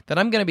everybody that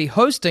I'm going to be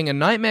hosting a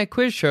Nightmare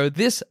Quiz Show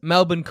this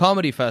Melbourne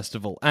Comedy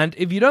Festival. And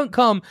if you don't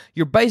come,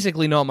 you're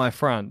basically not my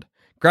friend.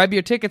 Grab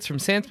your tickets from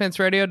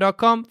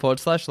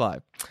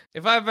sanspantsradio.com/live.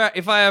 If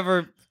I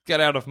ever get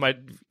out of my,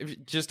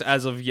 just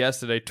as of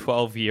yesterday,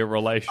 12-year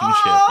relationship.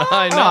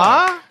 I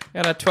know.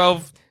 And at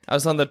 12, I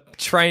was on the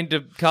train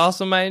to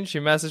Castlemaine. She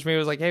messaged me,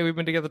 was like, "Hey, we've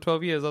been together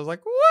 12 years. I was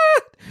like,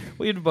 "What?"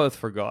 We'd both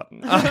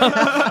forgotten.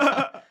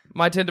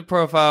 My Tinder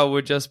profile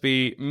would just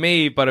be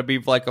me, but it'd be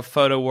like a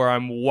photo where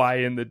I'm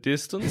way in the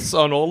distance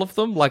on all of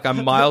them, like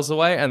I'm miles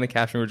away, and the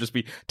caption would just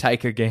be,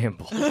 "Take a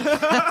gamble."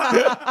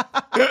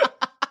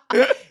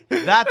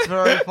 That's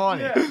very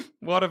funny.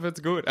 What if it's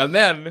good? And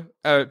then,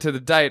 to the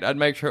date, I'd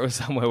make sure it was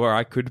somewhere where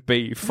I could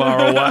be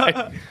far away.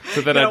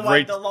 So then I'd wait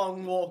reach... the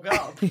long walk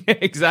up. Yeah,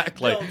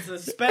 exactly. Build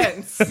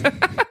suspense.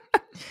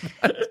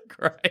 That's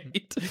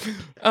great.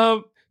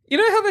 You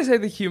know how they say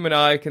the human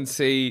eye can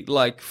see,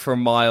 like, for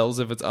miles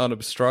if it's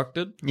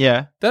unobstructed?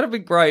 Yeah. That'd be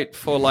great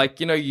for, like,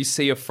 you know, you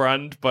see a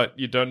friend, but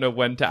you don't know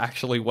when to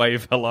actually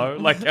wave hello,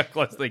 like how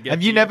close they get Have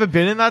to you never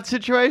been in that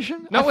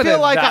situation? Not I when feel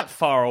they're like that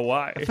far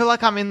away. I feel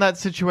like I'm in that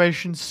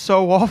situation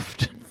so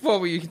often. Well,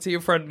 where you can see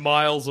your friend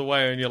miles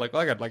away and you're like,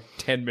 I got like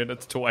 10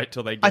 minutes to wait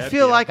till they get I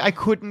feel here. like I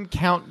couldn't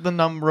count the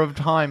number of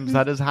times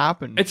that has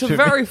happened. It's a to me.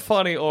 very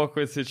funny,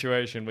 awkward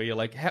situation where you're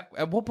like,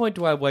 at what point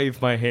do I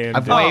wave my hand?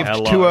 I've in waved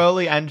hello? too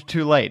early and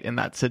too late in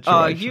that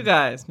situation. Oh, you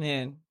guys,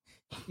 man.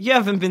 You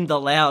haven't been the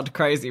loud,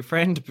 crazy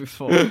friend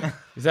before.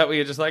 Is that where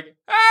you're just like,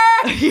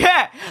 ah?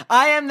 Yeah,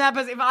 I am that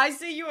person. If I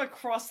see you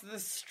across the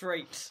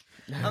street,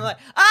 I'm like,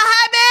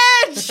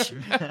 hi,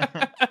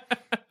 bitch!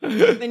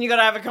 Then you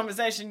gotta have a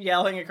conversation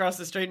yelling across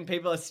the street and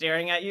people are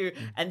staring at you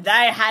and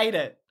they hate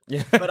it.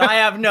 Yeah. But I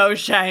have no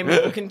shame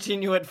and will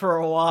continue it for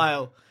a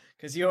while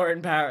because you're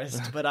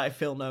embarrassed, but I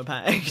feel no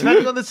pain.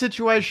 Depending on the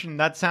situation,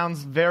 that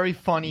sounds very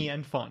funny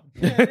and fun.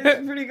 Yeah,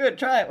 it's pretty good.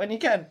 Try it when you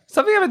can.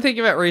 Something I've been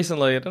thinking about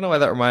recently, I don't know why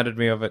that reminded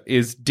me of it,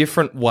 is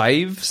different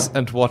waves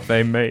and what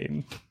they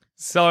mean.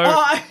 So,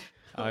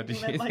 You do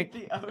you meant like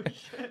think, the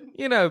ocean.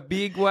 you know,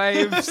 big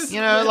waves,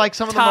 You know, like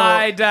some of them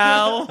are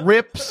tidal.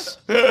 rips.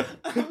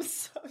 I'm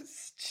so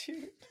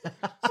stupid. Well,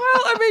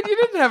 I mean, you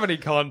didn't have any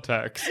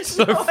context.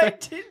 So No, I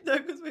did though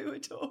because we were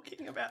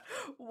talking about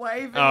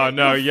waving. oh at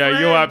no, your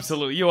yeah,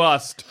 friends. you are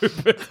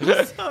stupid.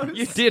 So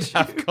You did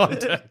have stupid.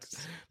 context.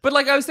 But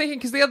like I was thinking,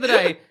 because the other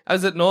day I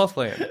was at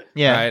Northland,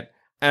 Yeah. right?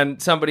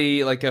 And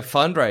somebody, like a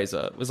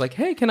fundraiser, was like,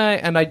 "Hey, can I?"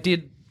 And I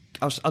did.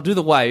 I'll do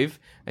the wave,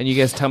 and you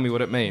guys tell me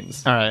what it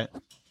means. All right.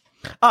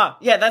 Oh,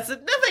 yeah, that's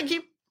it. No, thank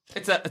you.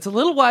 It's a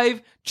little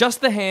wave,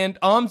 just the hand,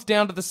 arms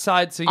down to the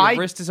side, so your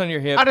wrist is on your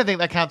hip. I don't think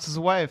that counts as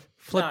a wave.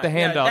 Flip No, the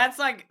hand no, up.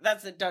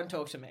 That's it. Don't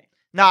talk to me.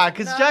 Nah,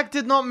 because Jack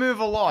did not move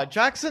a lot.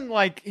 Jackson,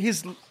 like,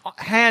 his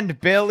hand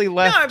barely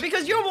left. No,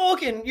 because you're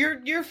walking.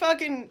 You're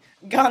fucking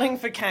gunning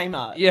for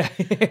Kmart. Yeah,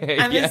 And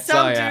there's yes,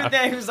 some I dude am.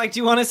 there who's like, "Do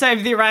you want to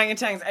save the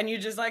orangutans?" And you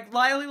just like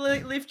lightly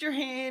lift your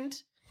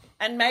hand,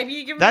 and maybe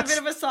you give him That's-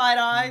 a bit of a side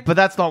eye. But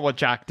that's not what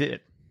Jack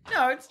did.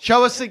 No, it's.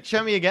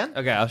 Show me again.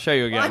 Okay, I'll show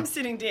you again. I'm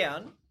sitting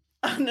down.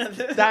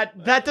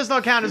 That does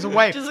not count as a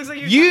wave. Just looks like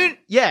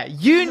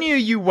you knew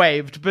you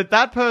waved, but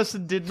that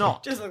person did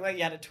not. Just looked like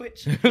you had a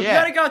twitch. You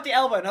gotta go at the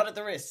elbow, not at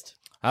the wrist.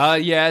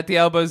 Yeah, at the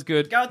elbow's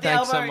good. Go at the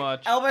Thanks elbow. so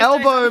much.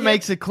 Elbow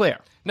makes it clear.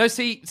 No,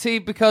 see,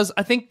 because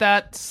I think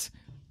that's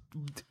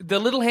the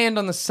little hand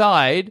on the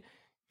side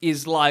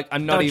is like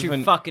I'm not Don't even.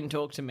 you fucking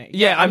talk to me.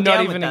 Yeah, I'm not down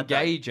with even that, though.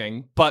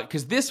 engaging. But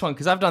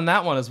because I've done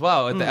that one as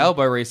well at the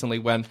elbow recently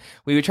when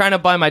we were trying to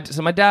buy my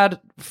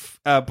dad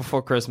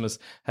before Christmas,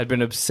 had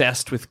been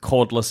obsessed with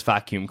cordless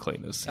vacuum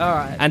cleaners. All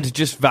right. And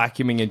just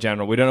vacuuming in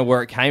general. We don't know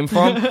where it came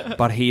from,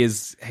 but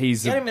he's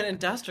Get him an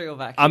industrial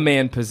vacuum. a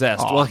man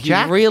possessed. Aw, Well, he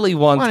Jack, really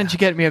wants... Why don't you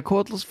get me a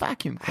cordless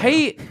vacuum cleaner?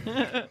 He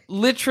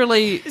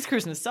literally... This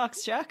Christmas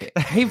sucks, Jack.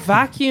 He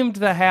vacuumed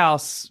the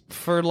house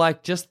for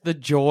like just the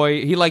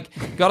joy. He like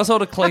got us all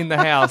to clean the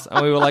house,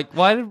 and we were like,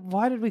 "Why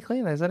did we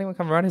clean that? Has anyone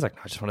come around?" He's like,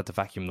 "No, I just wanted to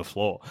vacuum the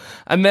floor."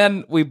 And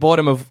then we bought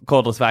him a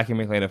cordless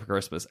vacuum cleaner for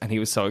Christmas, and he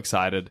was so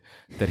excited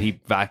that he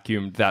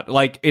vacuumed that.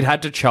 Like it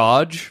had to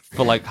charge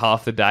for like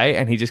half the day,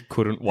 and he just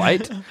couldn't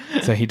wait,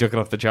 so he took it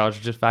off the charge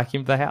and just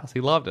vacuumed the house.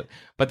 He loved it.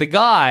 But the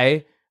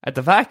guy at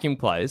the vacuum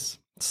place,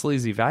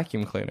 sleazy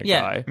vacuum cleaner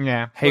guy,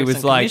 Yeah. he Works was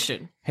on like,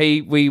 commission.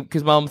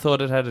 because Mum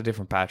thought it had a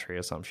different battery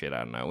or some shit. I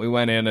don't know. We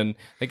went in and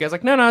the guy's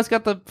like, no, it's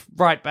got the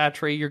right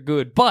battery. You're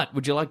good. But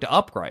would you like to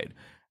upgrade?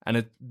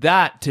 And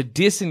to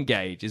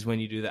disengage is when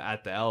you do that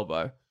at the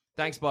elbow.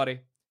 Thanks,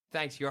 buddy.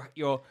 Thanks. You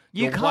your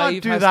can't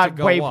wave do has that to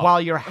go wave up. while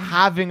you're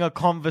having a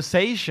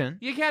conversation.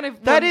 You can't.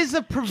 If, That is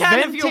a Can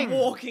preventing. if you're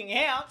walking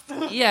out.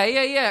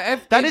 Yeah.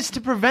 That is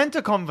to prevent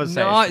a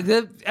conversation.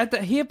 No, at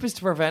the hip is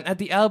to prevent. At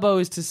the elbow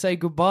is to say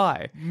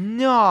goodbye.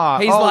 No.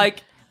 He's Oh,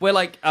 like, we're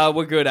like,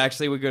 we're good.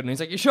 Actually, we're good. And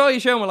he's like, you sure? You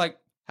sure? And we're like,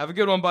 have a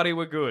good one, buddy.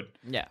 We're good.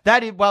 Yeah.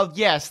 that is, well,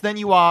 yes, then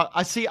you are.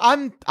 I see, I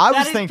That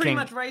was is thinking. pretty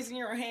much raising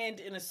your hand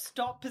in a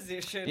stop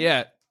position.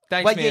 Yeah.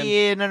 Thanks, But man.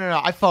 yeah,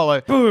 no, I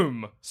follow.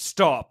 Boom.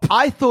 Stop.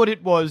 I thought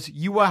it was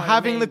you were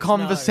having the means no.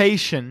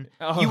 conversation.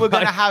 Oh, You were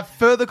going to I- have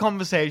further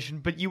conversation,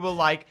 but you were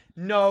like,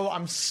 no,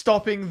 I'm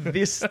stopping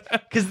this.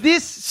 Because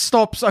this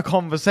stops a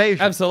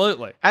conversation.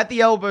 Absolutely. At the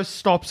elbow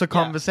stops a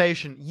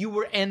conversation. You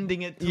were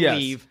ending it to Yes.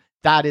 leave.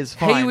 That is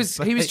fine. He was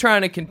But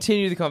trying to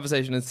continue the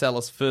conversation and sell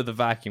us further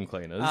vacuum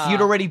cleaners. You'd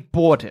already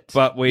bought it.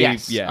 but we,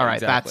 Yes. yeah, All right,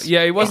 exactly. that's.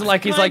 Yeah, he wasn't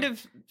like, he's like,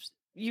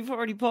 You've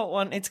already bought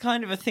one. It's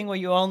kind of a thing where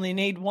you only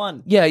need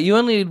one. yeah, you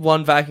only need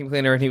one vacuum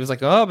cleaner. And he was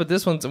like, oh, but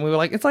this one's, and we were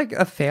like, it's like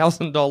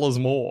 $1,000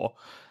 more.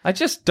 I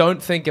just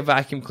don't think a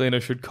vacuum cleaner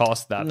should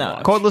cost that No.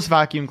 much. Cordless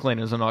vacuum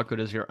cleaners are not good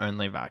as your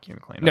only vacuum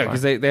cleaner. No,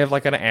 because they have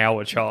like an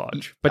hour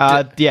charge.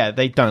 But yeah,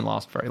 they don't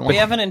last very long. We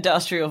have an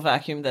industrial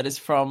vacuum that is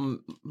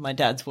from my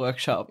dad's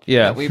workshop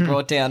Yeah. that we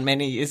brought down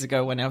many years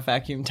ago when our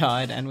vacuum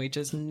died, and we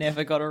just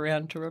never got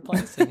around to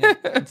replacing it.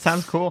 It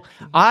sounds cool.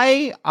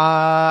 I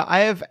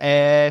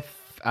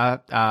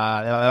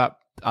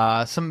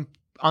have some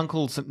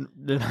uncles.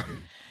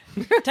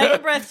 Take a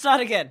breath,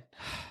 start again.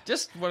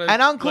 just want An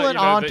uncle and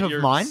aunt of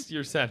mine.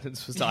 Your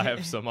sentence was, I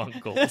have some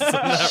uncles. And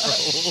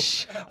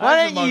that rule. Why I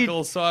have don't some you-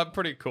 uncles, so I'm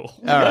pretty cool.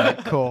 All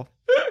right, cool.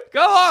 Go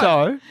on.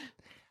 So,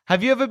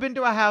 have you ever been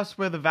to a house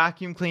where the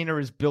vacuum cleaner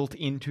is built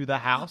into the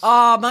house?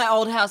 Oh, my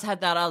old house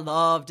had that. I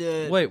loved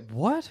it. Wait,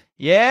 what?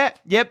 Yeah,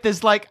 yep.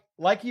 There's like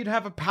you'd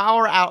have a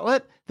power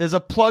outlet. There's a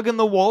plug in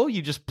the wall.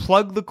 You just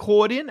plug the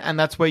cord in, and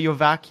that's where your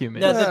vacuum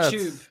is. No, the That's-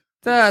 tube.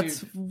 That's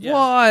Tube. Yeah.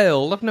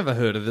 wild. I've never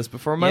heard of this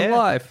before in my Yeah.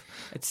 life.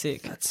 It's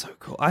sick. That's so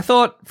cool. I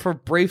thought for a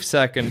brief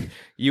second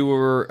you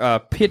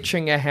were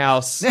pitching a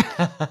house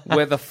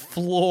where the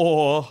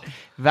floor,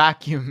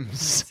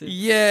 Vacuums.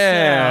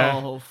 yeah,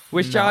 Self.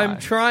 which I'm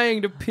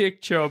trying to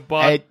picture,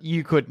 but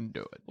You couldn't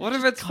do it. what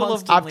if it's full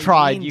of? Constant- I've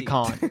tried. windy. You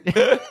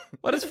can't.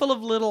 What is full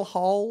of little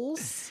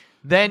holes?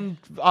 Then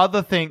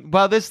other thing.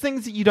 Well, there's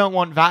things that you don't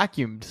want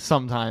vacuumed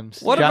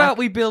sometimes. What Jack. about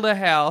we build a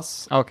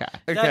house? Okay,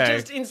 Okay, That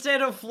just,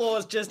 instead of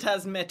floors, just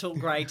has metal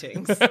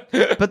gratings.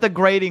 but the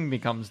grating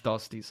becomes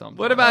dusty sometimes.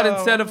 what about Oh,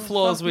 instead of fuck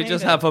floors we me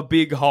just then. have a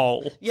big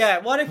hole? Yeah,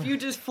 what if you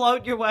just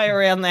float your way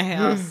around the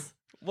house?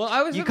 Well,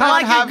 I was You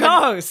imagining- can't Like a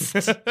have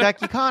ghost.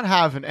 Jack, you can't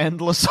have an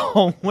endless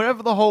hole.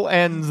 Wherever the hole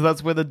ends,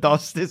 that's where the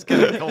dust is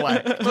going to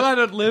collect. But I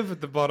don't live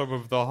at the bottom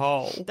of the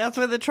hole. That's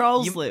where the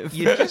trolls You, live.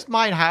 you just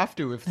might have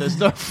to if there's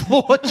no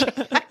floor,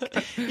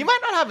 Jack. You might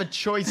not have a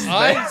choice there.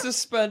 I'm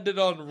suspended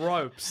on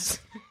ropes.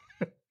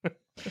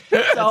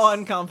 so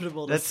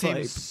uncomfortable to That sleep.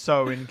 seems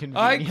so I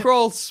inconvenient.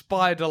 crawl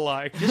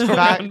spider-like. Just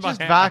around my house.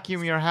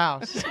 vacuum your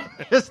house.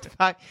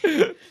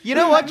 You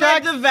know what, I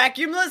Jack? made the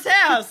vacuumless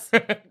house.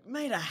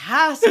 Made a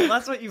hassle.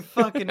 That's what you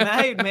fucking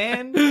made,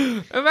 man.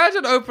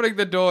 Imagine opening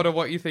the door to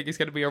what you think is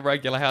going to be a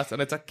regular house,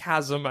 and it's a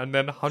chasm, and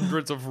then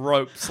hundreds of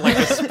ropes like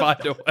a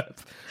spider web.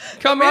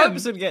 Come in.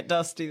 Ropes would get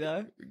dusty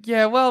though.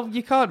 Yeah, well,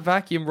 you can't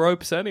vacuum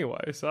ropes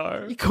anyway,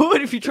 so. You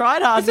could if you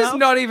tried hard This is enough.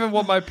 not even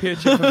what my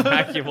pitch of a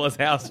vacuumless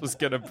house was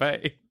going to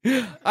be.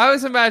 I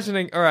was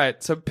imagining, all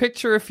right, so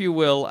picture, if you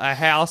will, a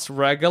house,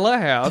 regular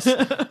house,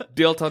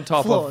 built on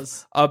top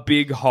Floors. of a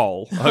big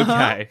hole.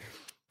 Okay.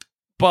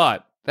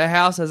 But the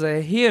house has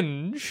a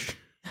hinge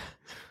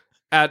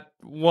at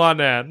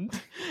one end.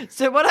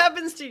 So what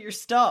happens to your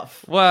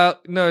stuff? Well,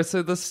 no,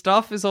 so the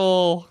stuff is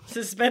all.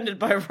 Suspended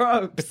by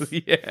ropes.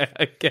 Yeah,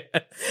 I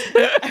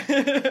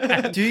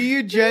guess. Do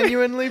you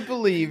genuinely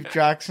believe,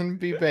 Jackson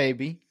B.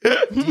 Baby?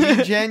 Do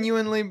you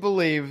genuinely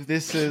believe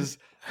this is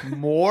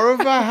more of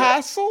a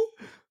hassle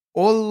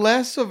or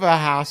less of a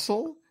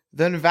hassle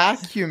than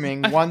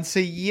vacuuming once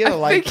a year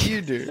like think-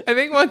 you do? I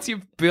think once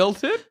you've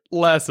built it,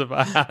 less of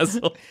a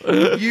hassle.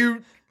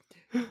 You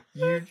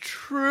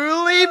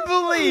truly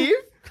believe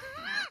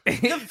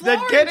The flaw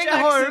in getting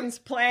Jackson's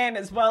plan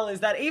as well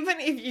is that even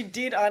if you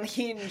did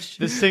unhinge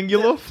The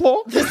singular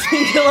floor? the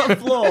singular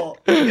floor,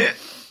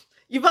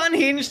 you've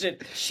unhinged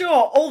it. Sure,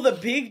 all the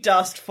big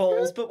dust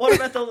falls, but what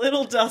about the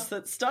little dust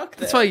that's stuck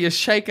there? That's why you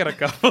shake it a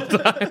couple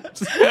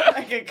times.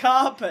 Like a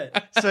carpet.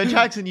 So,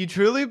 Jackson, you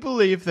truly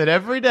believe that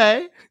every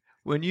day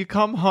when you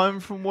come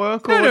home from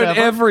work or I do it whatever...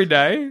 every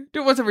day.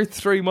 Do it once every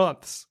 3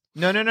 months.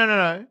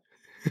 No.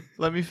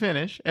 Let me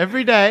finish.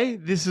 Every day,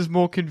 this is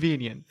more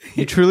convenient.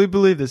 You truly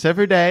believe this.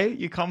 Every day,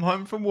 you come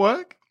home from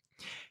work,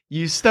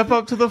 you step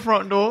up to the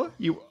front door,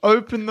 you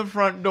open the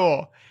front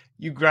door,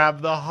 you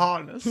grab the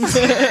harness.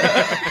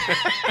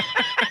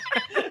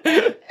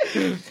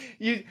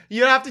 You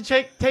have to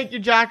take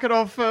your jacket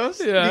off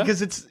first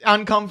because it's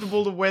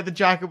uncomfortable to wear the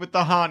jacket with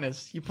the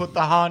harness. You put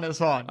the harness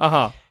on.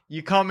 Uh-huh.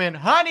 You come in,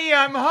 honey,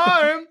 I'm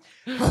home.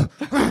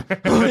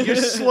 You're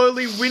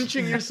slowly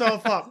winching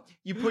yourself up.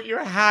 You put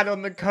your hat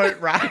on the coat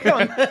rack,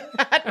 on the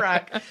hat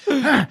rack.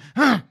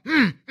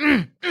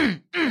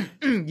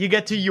 You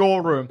get to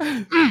your room.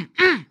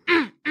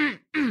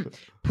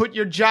 Put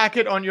your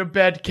jacket on your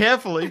bed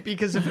carefully,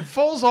 because if it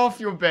falls off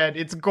your bed,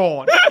 it's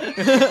gone.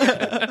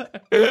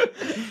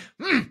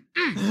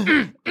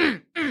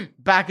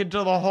 Back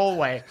into the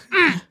hallway.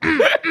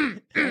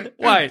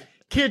 Wait.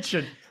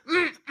 Kitchen.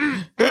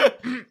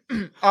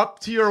 Up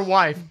to your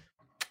wife.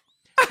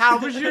 How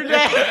was your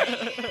day?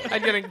 I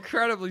get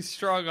incredibly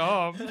strong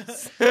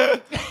arms.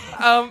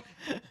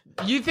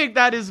 You think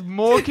that is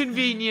more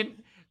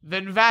convenient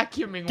than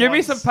vacuuming? Give me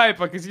once? some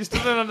paper, because you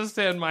still don't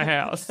understand my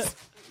house.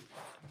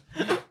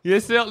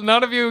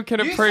 None of you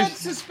can You appreciate.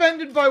 said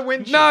suspended by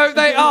winches. No,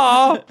 they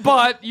are,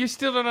 but you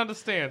still don't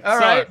understand. All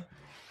right.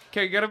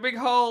 Okay, you got a big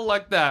hole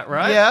like that,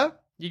 right? Yeah.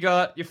 You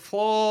got your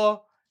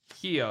floor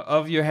here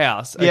of your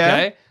house, okay?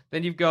 Yeah.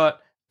 Then you've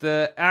got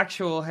the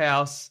actual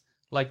house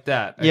like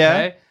that, okay?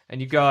 Yeah. And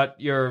you got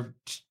your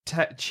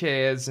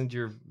chairs and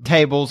your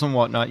Tables and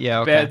whatnot. Yeah.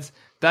 Okay. beds.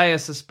 They are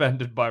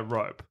suspended by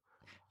rope.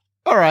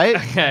 All right.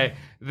 Okay.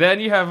 Then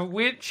you have a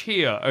winch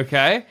here,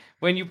 okay?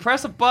 When you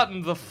press a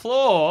button, the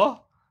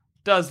floor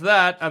does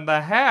that, and the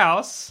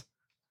house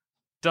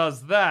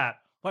does that.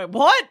 Wait,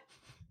 what?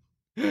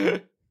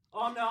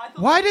 Oh no! I thought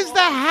Why the does the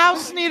floor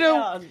house was need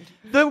down.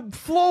 The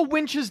floor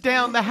winches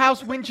down, the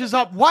house winches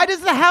up. Why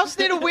does the house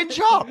need a winch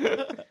up?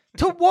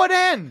 To what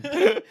end?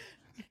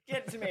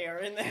 Get to me, or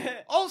in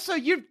there. Also,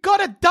 you've got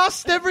to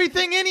dust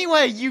everything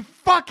anyway, you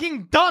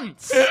fucking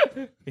dunce.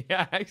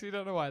 Yeah, I actually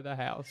don't know why the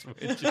house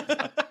winches.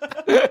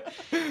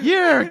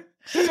 You're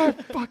so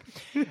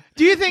fucking...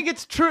 Do you think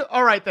it's true?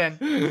 All right,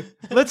 then.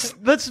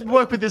 Let's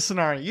work with this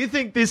scenario. You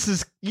think this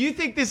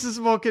is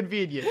more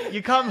convenient.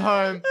 You come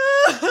home,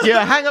 you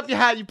hang up your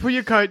hat, you put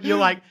your coat, you're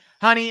like,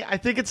 honey, I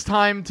think it's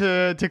time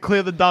to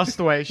clear the dust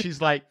away. She's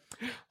like,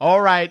 all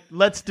right,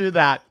 let's do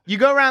that. You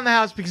go around the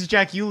house because,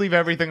 Jack, you leave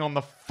everything on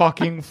the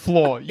fucking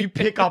floor. You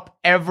pick up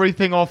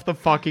everything off the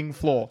fucking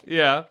floor.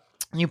 Yeah.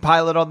 You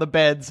pile it on the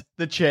beds,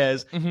 the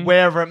chairs,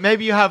 wherever.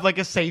 Maybe you have like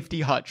a safety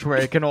hutch where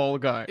it can all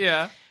go.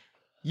 Yeah.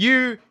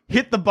 You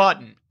hit the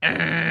button.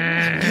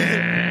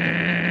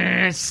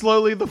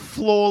 Slowly the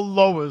floor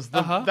lowers.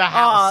 The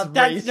house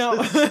That's raises.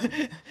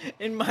 no.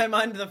 In my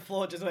mind, the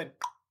floor just went.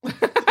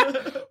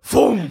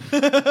 Boom.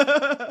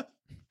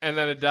 And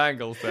then it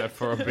dangles there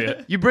for a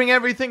bit. You bring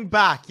everything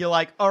back. You're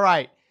like, all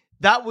right,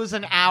 that was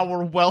an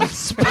hour well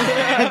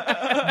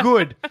spent.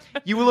 Good.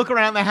 You look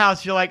around the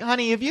house. You're like,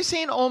 honey, have you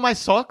seen all my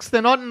socks?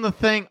 They're not in the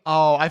thing.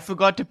 Oh, I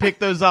forgot to pick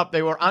those up.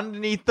 They were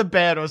underneath the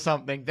bed or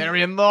something. They're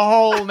in the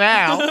hole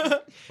now.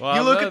 Well,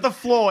 You look at the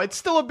floor. It's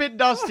still a bit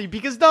dusty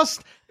because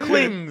dust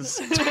clings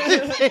to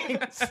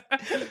things.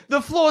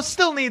 The floor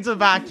still needs a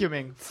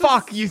vacuuming.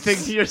 Fuck, you think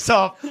to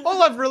yourself.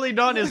 All I've really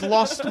done is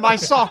lost my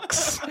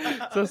socks.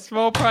 It's a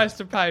small price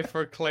to pay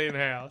for a clean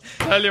house.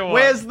 Tell you what.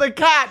 Where's the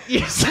cat,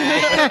 you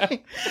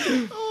say?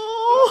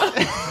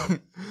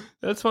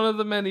 That's one of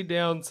the many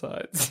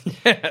downsides.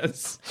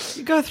 Yes.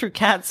 You go through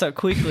cats so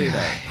quickly,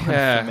 though.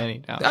 Yeah. many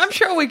downsides. I'm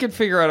sure we could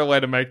figure out a way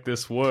to make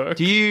this work.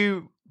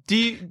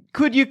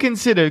 Could you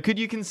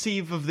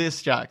conceive of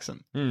this,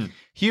 Jackson?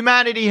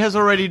 Humanity has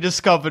already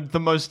discovered the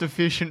most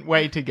efficient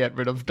way to get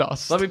rid of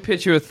dust. Let me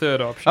pitch you a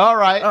third option. All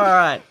right. All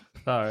right.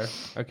 So,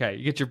 okay,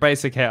 you get your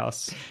basic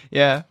house.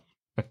 Yeah.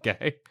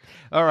 Okay.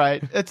 All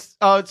right. It's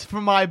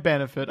for my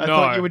benefit. I No,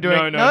 thought you were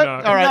doing no. All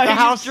right. No, the you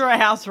house just drew a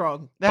house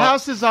wrong. The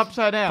house is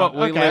upside down. But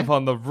we Okay. live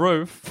on the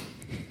roof.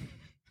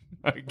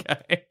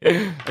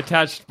 Okay.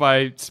 Attached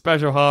by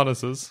special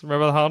harnesses.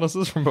 Remember the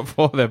harnesses from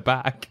before? They're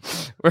back.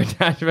 We're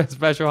attached by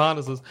special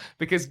harnesses.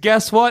 Because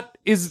guess what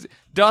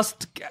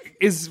dust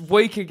is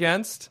weak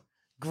against?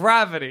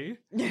 Gravity.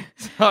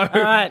 So All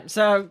right,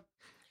 so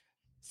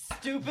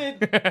stupid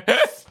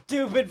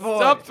boy.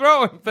 stop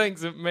throwing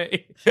things at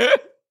me.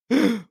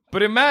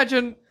 But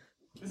imagine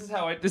this is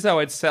how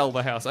I'd sell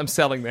the house. I'm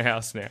selling the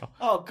house now.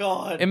 Oh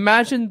God.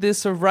 Imagine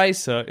this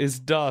eraser is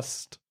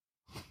dust.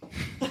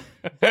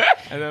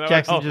 And then I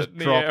Jackson hold just in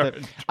the dropped air it.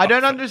 and I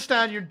don't drop it.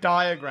 understand your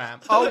diagram.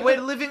 Oh, we're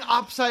living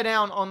upside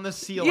down on the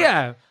ceiling.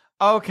 Yeah.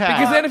 Okay.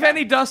 Because then if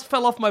any dust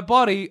fell off my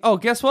body, oh,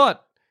 guess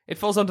what? it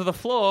falls onto the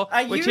floor,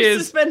 Are which you is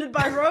suspended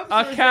by ropes? a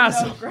or is there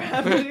castle. No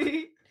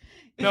gravity.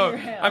 in no. your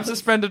house? I'm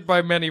suspended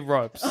by many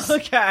ropes.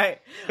 Okay.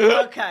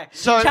 Okay.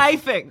 So-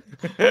 chafing.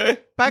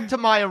 Back to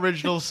my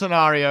original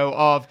scenario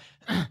of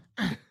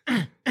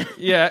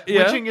Yeah,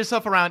 switching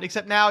yourself around,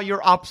 except now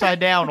you're upside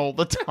down all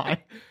the time.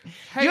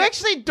 Hey- You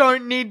actually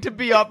don't need to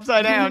be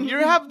upside down. You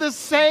have the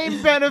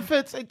same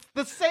benefits. It's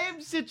the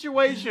same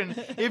situation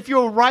if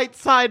you're right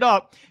side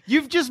up.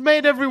 You've just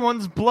made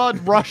everyone's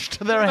blood rush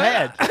to their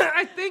head.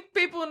 I think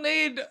people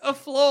need a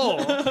floor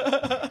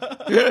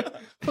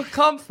for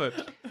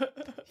comfort,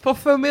 for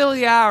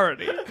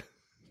familiarity.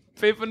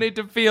 People need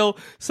to feel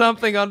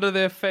something under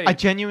their feet. I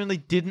genuinely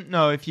didn't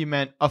know if you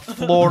meant a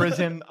floor as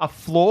in a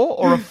floor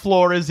or a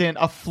floor as in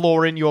a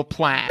flaw in your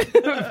plan.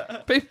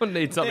 People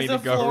need something There's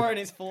a to go. floor in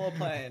his floor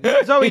plan.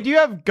 Zoe, do you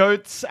have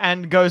goats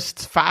and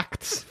ghosts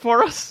facts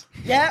for us?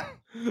 Yeah.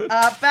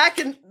 Back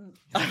in...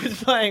 I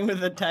was playing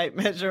with a tape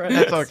measure and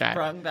That's it okay.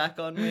 sprung back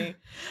on me.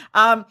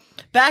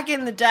 Back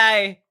in the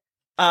day,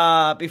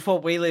 before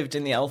we lived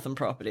in the Eltham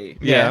property,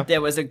 Yeah. there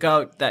was a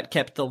goat that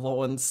kept the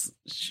lawns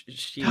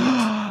sheet.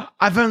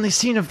 I've only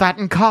seen of that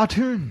in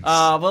cartoons.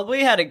 Well, we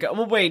had a goat.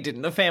 Well, we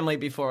didn't. The family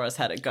before us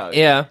had a goat.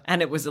 Yeah.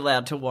 And it was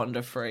allowed to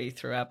wander free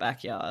through our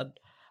backyard.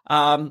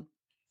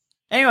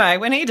 Anyway,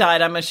 when he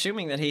died, I'm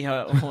assuming that he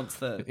haunts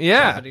the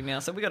Yeah. property now.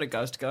 So we got a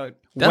ghost goat.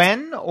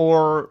 When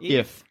or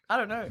if? I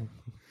don't know.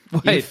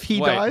 Wait, If he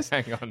wait, dies?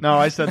 hang on. No,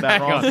 I said that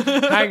hang wrong. on,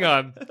 hang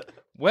on.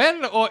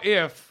 When or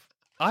if?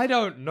 I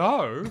don't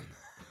know.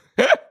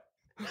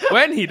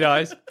 When he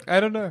dies, I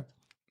don't know.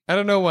 I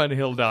don't know when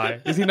he'll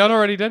die. Is he not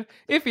already dead?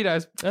 If he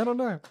dies, I don't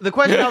know. The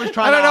question I was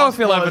trying I don't to know ask if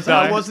he'll ever was,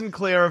 die. I wasn't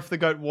clear if the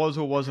goat was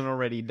or wasn't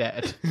already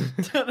dead.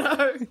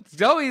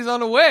 Zoe's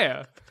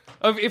unaware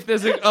of if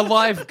there's a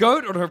live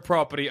goat on her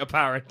property,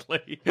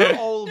 apparently.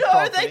 Old No,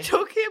 property. they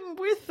took him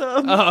with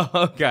them. Oh,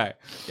 okay.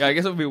 Yeah, I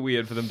guess it would be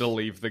weird for them to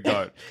leave the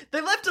goat. They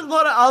left a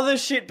lot of other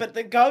shit, but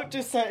the goat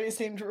just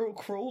seemed real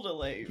cruel to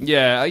leave.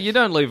 Yeah, you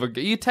don't leave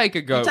you take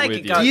a goat Take with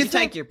a you. goat. Do you You take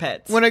think your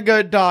pets. When a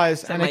goat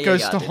dies Same and way it your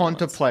goes yard to did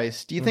haunt a once.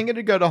 place, do you think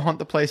it'd go to haunt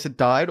the place it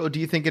died, or do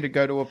you think it'd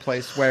go to a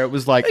place where it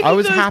was like, think I it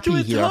was goes happy to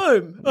its here?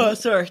 home. Oh,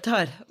 sorry,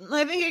 died.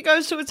 I think it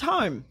goes to its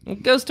home.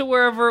 It goes to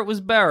wherever it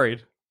was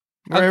buried.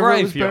 Wherever a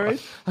it was graveyard.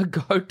 buried? A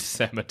goat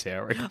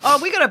cemetery. Oh,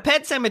 we got a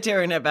pet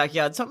cemetery in our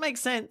backyard, so it makes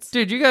sense.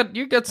 Dude, you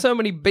got so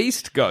many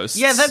beast ghosts.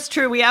 Yeah, that's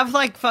true. We have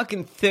like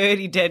fucking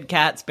 30 dead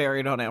cats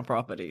buried on our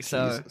property.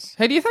 So,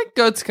 Hey, do you think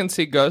goats can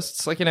see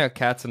ghosts? Like, you know, how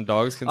cats and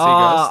dogs can see oh,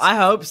 ghosts? I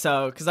hope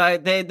so because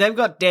they've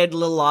got dead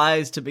little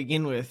eyes to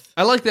begin with.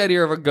 I like the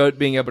idea of a goat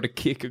being able to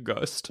kick a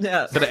ghost.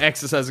 Yeah. Instead of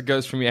exorcise a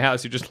ghost from your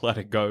house, you just let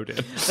a goat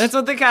in. That's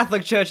what the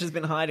Catholic Church has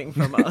been hiding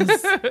from us.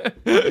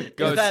 Is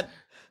Ghosts. that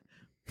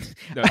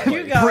No,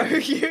 you please.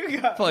 go, you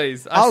go.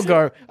 Please. I'll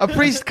go. A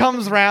priest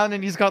comes round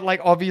and he's got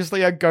like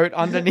obviously a goat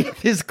underneath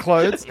his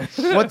clothes.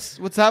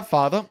 What's that,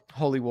 Father?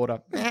 Holy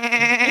water.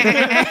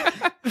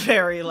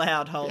 Very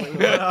loud, holy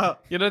water.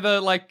 You know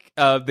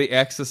the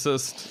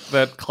Exorcist,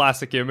 that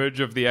classic image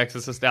of the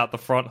Exorcist out the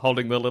front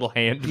holding the little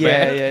hand Yeah,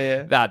 bear?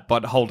 yeah. That,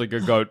 but holding a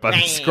goat by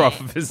the scruff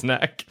of his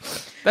neck.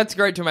 That's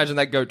great to imagine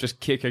that goat just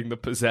kicking the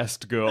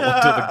possessed girl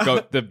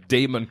until the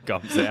demon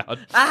comes out.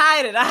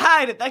 I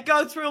hate it. That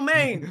goat's real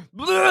mean.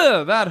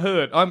 Blah, that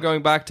hurt. I'm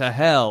going back to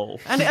hell.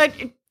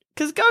 And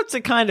because goats are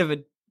kind of a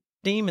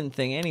demon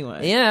thing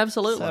anyway. Yeah,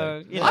 absolutely.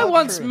 So, you know, I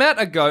once true.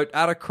 met a goat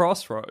at a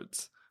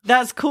crossroads.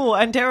 That's cool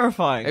and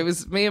terrifying. It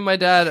was me and my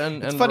dad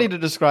and It's funny to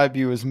describe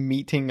you as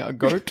meeting a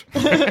goat.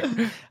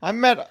 I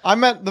met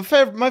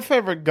my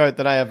favorite goat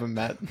that I ever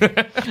met.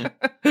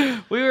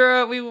 we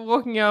were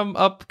walking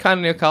up kind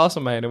of near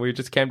Castlemaine, and we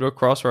just came to a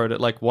crossroad at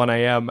like 1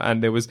 a.m.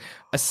 and there was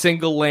a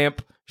single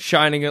lamp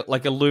shining it,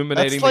 like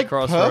illuminating That's, like, the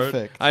crossroad.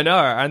 perfect. I know,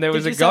 and there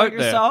was Did a you sell goat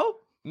your there. soul?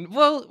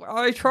 Well,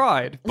 I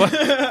tried, but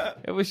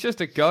it was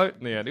just a goat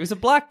in the end. It was a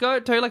black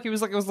goat too, it was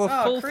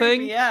the full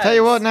thing. Yes. Tell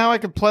you what, now I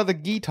could play the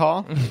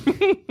guitar.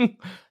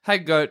 Hey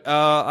goat,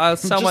 I'll I'm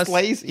sell just my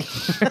lazy.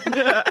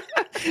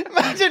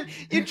 Imagine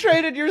you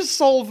traded your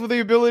soul for the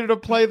ability to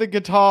play the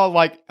guitar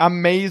like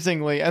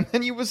amazingly, and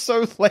then you were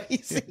so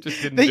lazy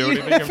Just didn't that do you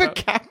anything never about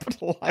it.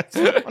 capitalized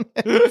on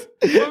it.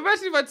 Well,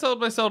 imagine if I'd sold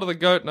my soul to the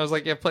goat and I was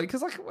like, yeah, play,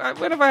 because like,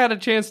 when have I had a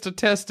chance to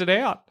test it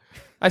out?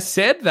 I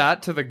said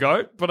that to the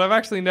goat, but I've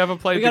actually never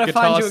played We the gotta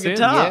guitar find you a since.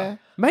 guitar. Yeah.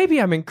 Maybe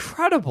I'm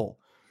incredible.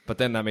 But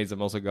then that means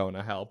I'm also going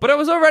to hell. But I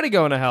was already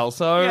going to hell,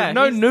 so Yeah,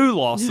 no he's- new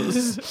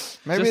losses.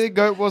 Maybe Just- the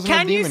goat wasn't a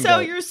Can you demon sell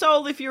goat. your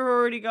soul if you're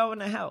already going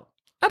to hell?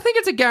 I think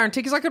it's a guarantee,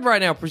 because I could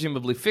right now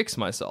presumably fix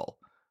my soul.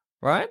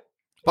 Right?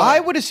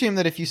 I would assume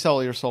that if you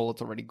sell your soul,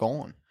 it's already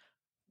gone.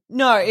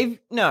 No.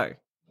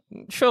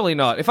 Surely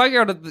not. If I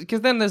go to...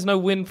 Because then there's no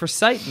win for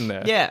Satan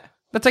there. Yeah.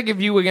 That's like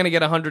if you were going to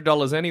get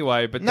 $100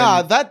 anyway, but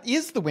Nah, then... that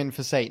is the win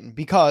for Satan,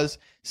 because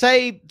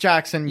say,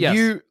 Jackson,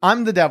 Yes.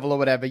 I'm the devil or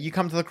whatever, you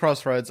come to the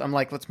crossroads, I'm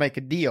like, let's make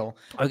a deal.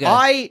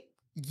 Okay.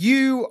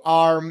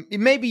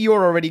 Maybe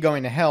you're already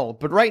going to hell,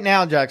 but right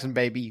now, Jackson,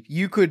 baby,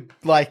 you could,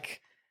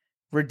 like,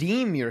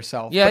 redeem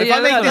yourself. Yeah, but if I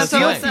make this That's what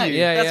deal we're for saying. you,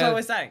 That's what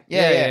we're saying.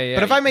 Yeah.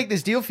 But if I make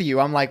this deal for you,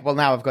 I'm like, well,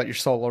 now I've got your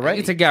soul already.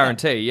 It's a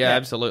guarantee. Yeah,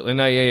 absolutely.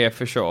 No, yeah,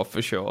 for sure.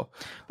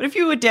 But if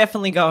you were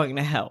definitely going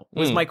to hell,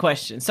 was my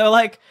question. So,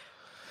 like,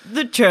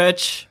 the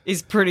church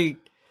is pretty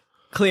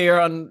clear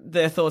on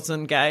their thoughts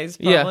on gays,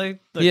 probably.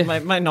 Yeah.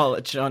 My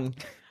knowledge on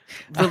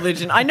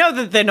religion. I know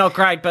that they're not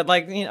great, but,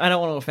 like, I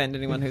don't want to offend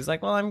anyone who's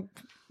like, well, I'm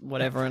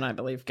whatever, and I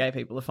believe gay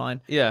people are fine.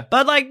 Yeah.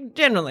 But, like,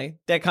 generally,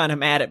 they're kind of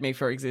mad at me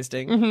for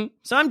existing. Mm-hmm.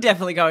 So I'm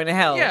definitely going to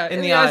hell. Yeah,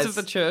 in the eyes of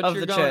the church,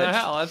 you're going to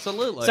hell.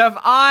 Absolutely. So if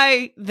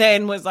I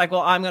then was like,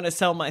 well, I'm going to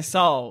sell my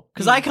soul,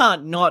 because I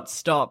can't not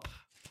stop.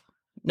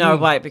 No,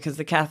 wait, because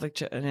the Catholic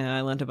Church,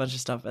 I learned a bunch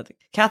of stuff about the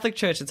Catholic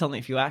Church. It's only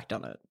if you act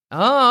on it.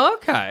 Oh,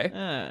 okay.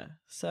 Yeah.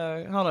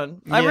 So, hold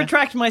on. I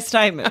retract my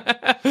statement.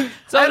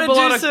 So a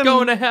lot of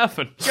going to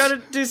heaven. Got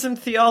to do some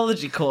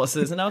theology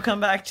courses, and I'll come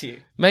back to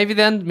you. Maybe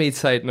then meet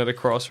Satan at a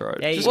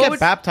crossroads. Yeah, Just get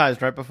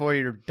baptized right before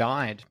you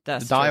die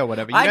That's die true. or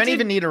whatever. You don't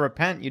even need to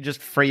repent. You're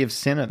just free of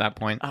sin at that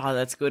point. Oh,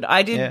 that's good.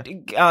 I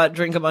did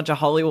drink a bunch of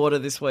holy water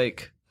this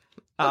week.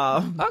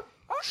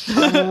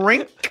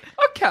 Drink?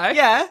 Okay.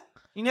 Yeah.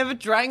 You never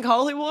drank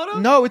holy water?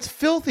 No, it's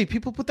filthy.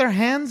 People put their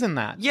hands in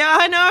that. Yeah,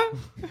 I know.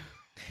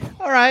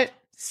 All right.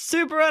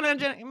 Super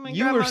unhygienic.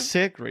 You were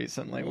sick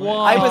recently.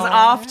 I was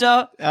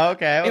after.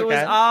 Okay. It was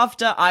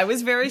after. I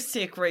was very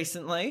sick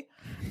recently,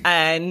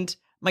 and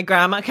my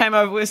grandma came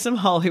over with some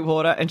holy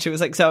water, and she was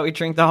like, so we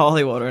drink the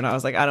holy water. And I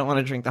was like, I don't want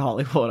to drink the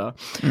holy water.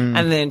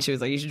 And then she was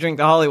like, you should drink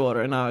the holy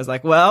water. And I was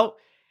like, well,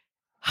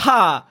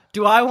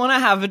 do I want to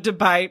have a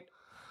debate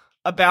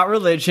about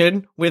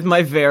religion with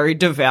my very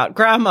devout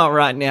grandma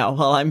right now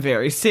while I'm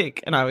very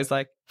sick? And I was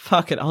like,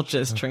 fuck it, I'll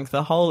just drink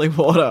the holy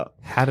water.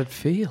 How'd it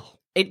feel?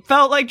 It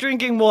felt like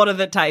drinking water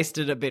that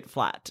tasted a bit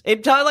flat.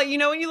 It felt like, you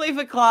know, when you leave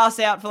a class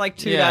out for like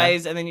 2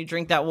 days and then you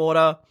drink that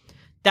water,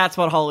 that's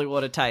what holy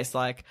water tastes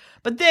like.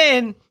 But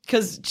then,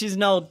 because she's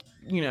an old,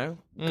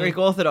 Greek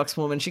Orthodox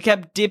woman, she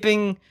kept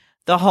dipping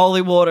the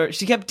holy water.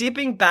 She kept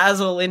dipping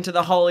basil into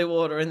the holy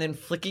water and then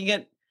flicking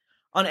it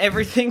on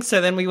everything. So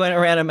then we went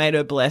around and made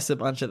her bless a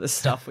bunch of the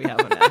stuff we have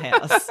in our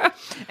house.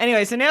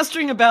 Anyway, so now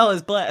Stringer Bell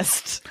is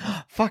blessed.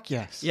 Fuck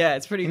yes. Yeah,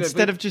 it's pretty good.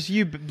 Instead of just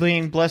you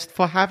being blessed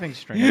for having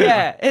Stringer.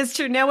 Yeah, it's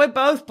true. Now we're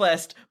both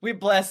blessed. We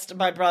blessed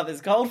my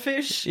brother's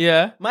goldfish.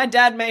 Yeah. My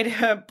dad made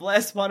her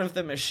bless one of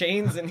the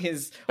machines in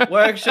his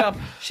workshop.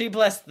 She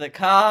blessed the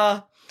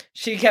car.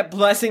 She kept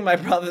blessing my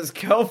brother's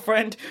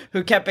girlfriend,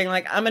 who kept being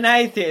like, I'm an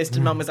atheist.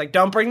 And Mum was like,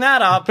 don't bring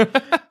that up.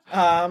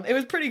 It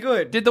was pretty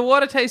good. Did the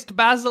water taste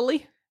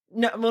basil-y?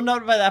 No, well,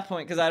 not by that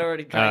point, because I'd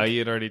already drank. Oh,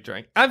 you'd already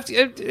drank. If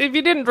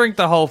you didn't drink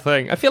the whole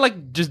thing, I feel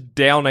like just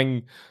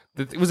downing...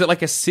 Was it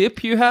like a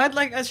sip you I had? had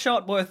like a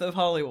shot worth of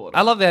holy water.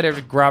 I love the idea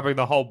of grabbing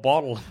the whole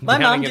bottle. My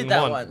mum downing it did in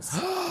that one. once.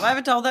 Have I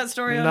ever told that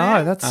story on No,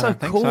 air? that's I so don't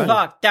think cool. so.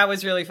 Fuck, that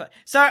was really fun.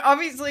 So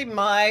obviously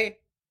my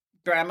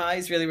grandma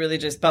is really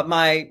religious, but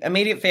my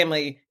immediate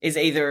family is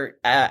either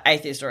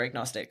atheist or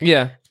agnostic.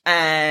 Yeah.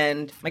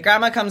 And my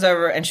grandma comes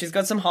over and she's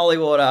got some holy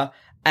water,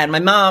 and my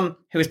mum,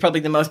 who is probably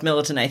the most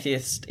militant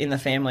atheist in the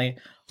family,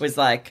 was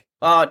like,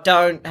 oh,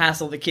 don't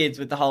hassle the kids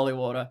with the holy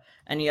water.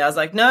 And I was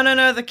like,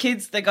 no, the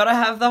kids, they got to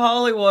have the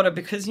holy water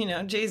because,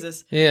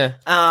 Jesus. Yeah.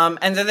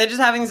 And so they're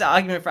just having this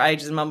argument for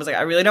ages, and Mum was like,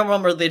 I really don't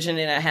want religion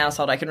in our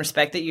household. I can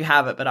respect that you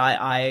have it, but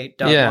I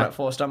don't want it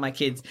forced on my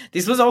kids.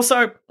 This was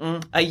also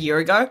a year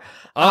ago.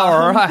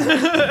 All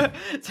right.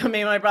 So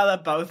me and my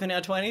brother both in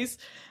our 20s.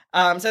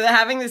 So they're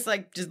having this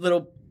like just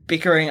little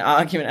bickering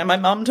argument, and my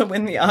mum, to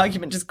win the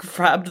argument, just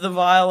grabbed the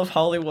vial of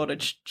holy water,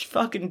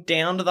 fucking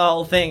downed the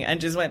whole thing, and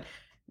just went,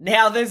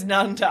 now there's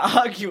none to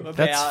argue about.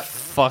 That's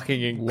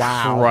fucking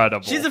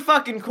incredible. She's a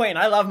fucking queen.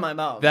 I love my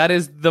mum. That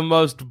is the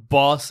most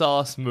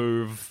boss-ass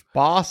move.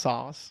 Bar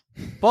sauce.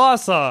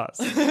 Boss-ass.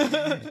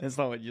 That's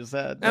not what you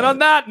said. And on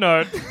that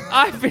note,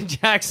 I've been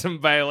Jackson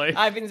Bailey.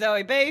 I've been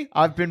Zoe B.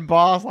 I've been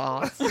bar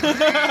sauce.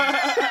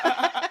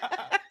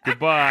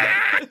 Goodbye.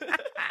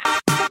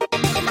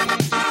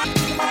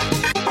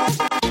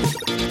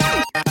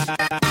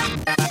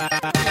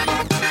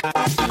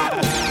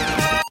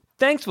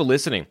 Thanks for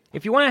listening.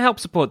 If you want to help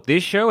support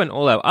this show and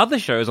all our other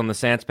shows on the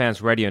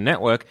Sanspants Radio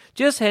Network,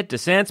 just head to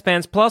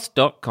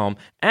sanspantsplus.com,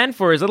 and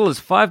for as little as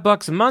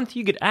 $5 a month,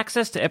 you get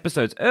access to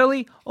episodes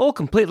early, all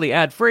completely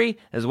ad-free,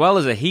 as well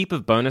as a heap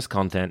of bonus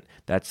content.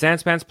 That's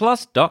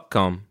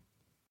sanspantsplus.com.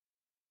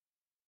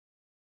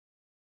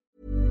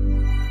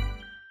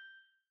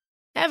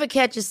 Ever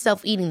catch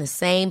yourself eating the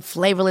same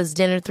flavorless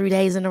dinner 3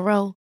 days in a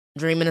row?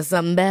 Dreaming of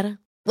something better?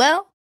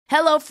 Well,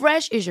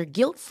 HelloFresh is your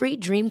guilt-free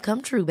dream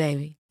come true,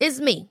 baby. It's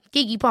me,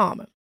 Keke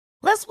Palmer.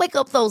 Let's wake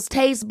up those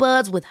taste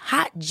buds with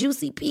hot,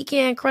 juicy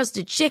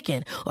pecan-crusted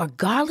chicken or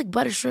garlic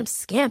butter shrimp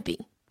scampi.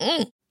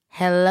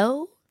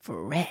 Hello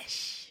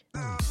Fresh.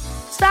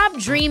 Stop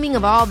dreaming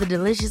of all the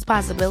delicious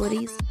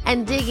possibilities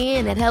and dig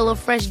in at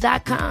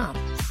HelloFresh.com.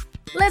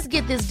 Let's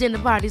get this dinner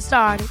party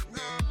started.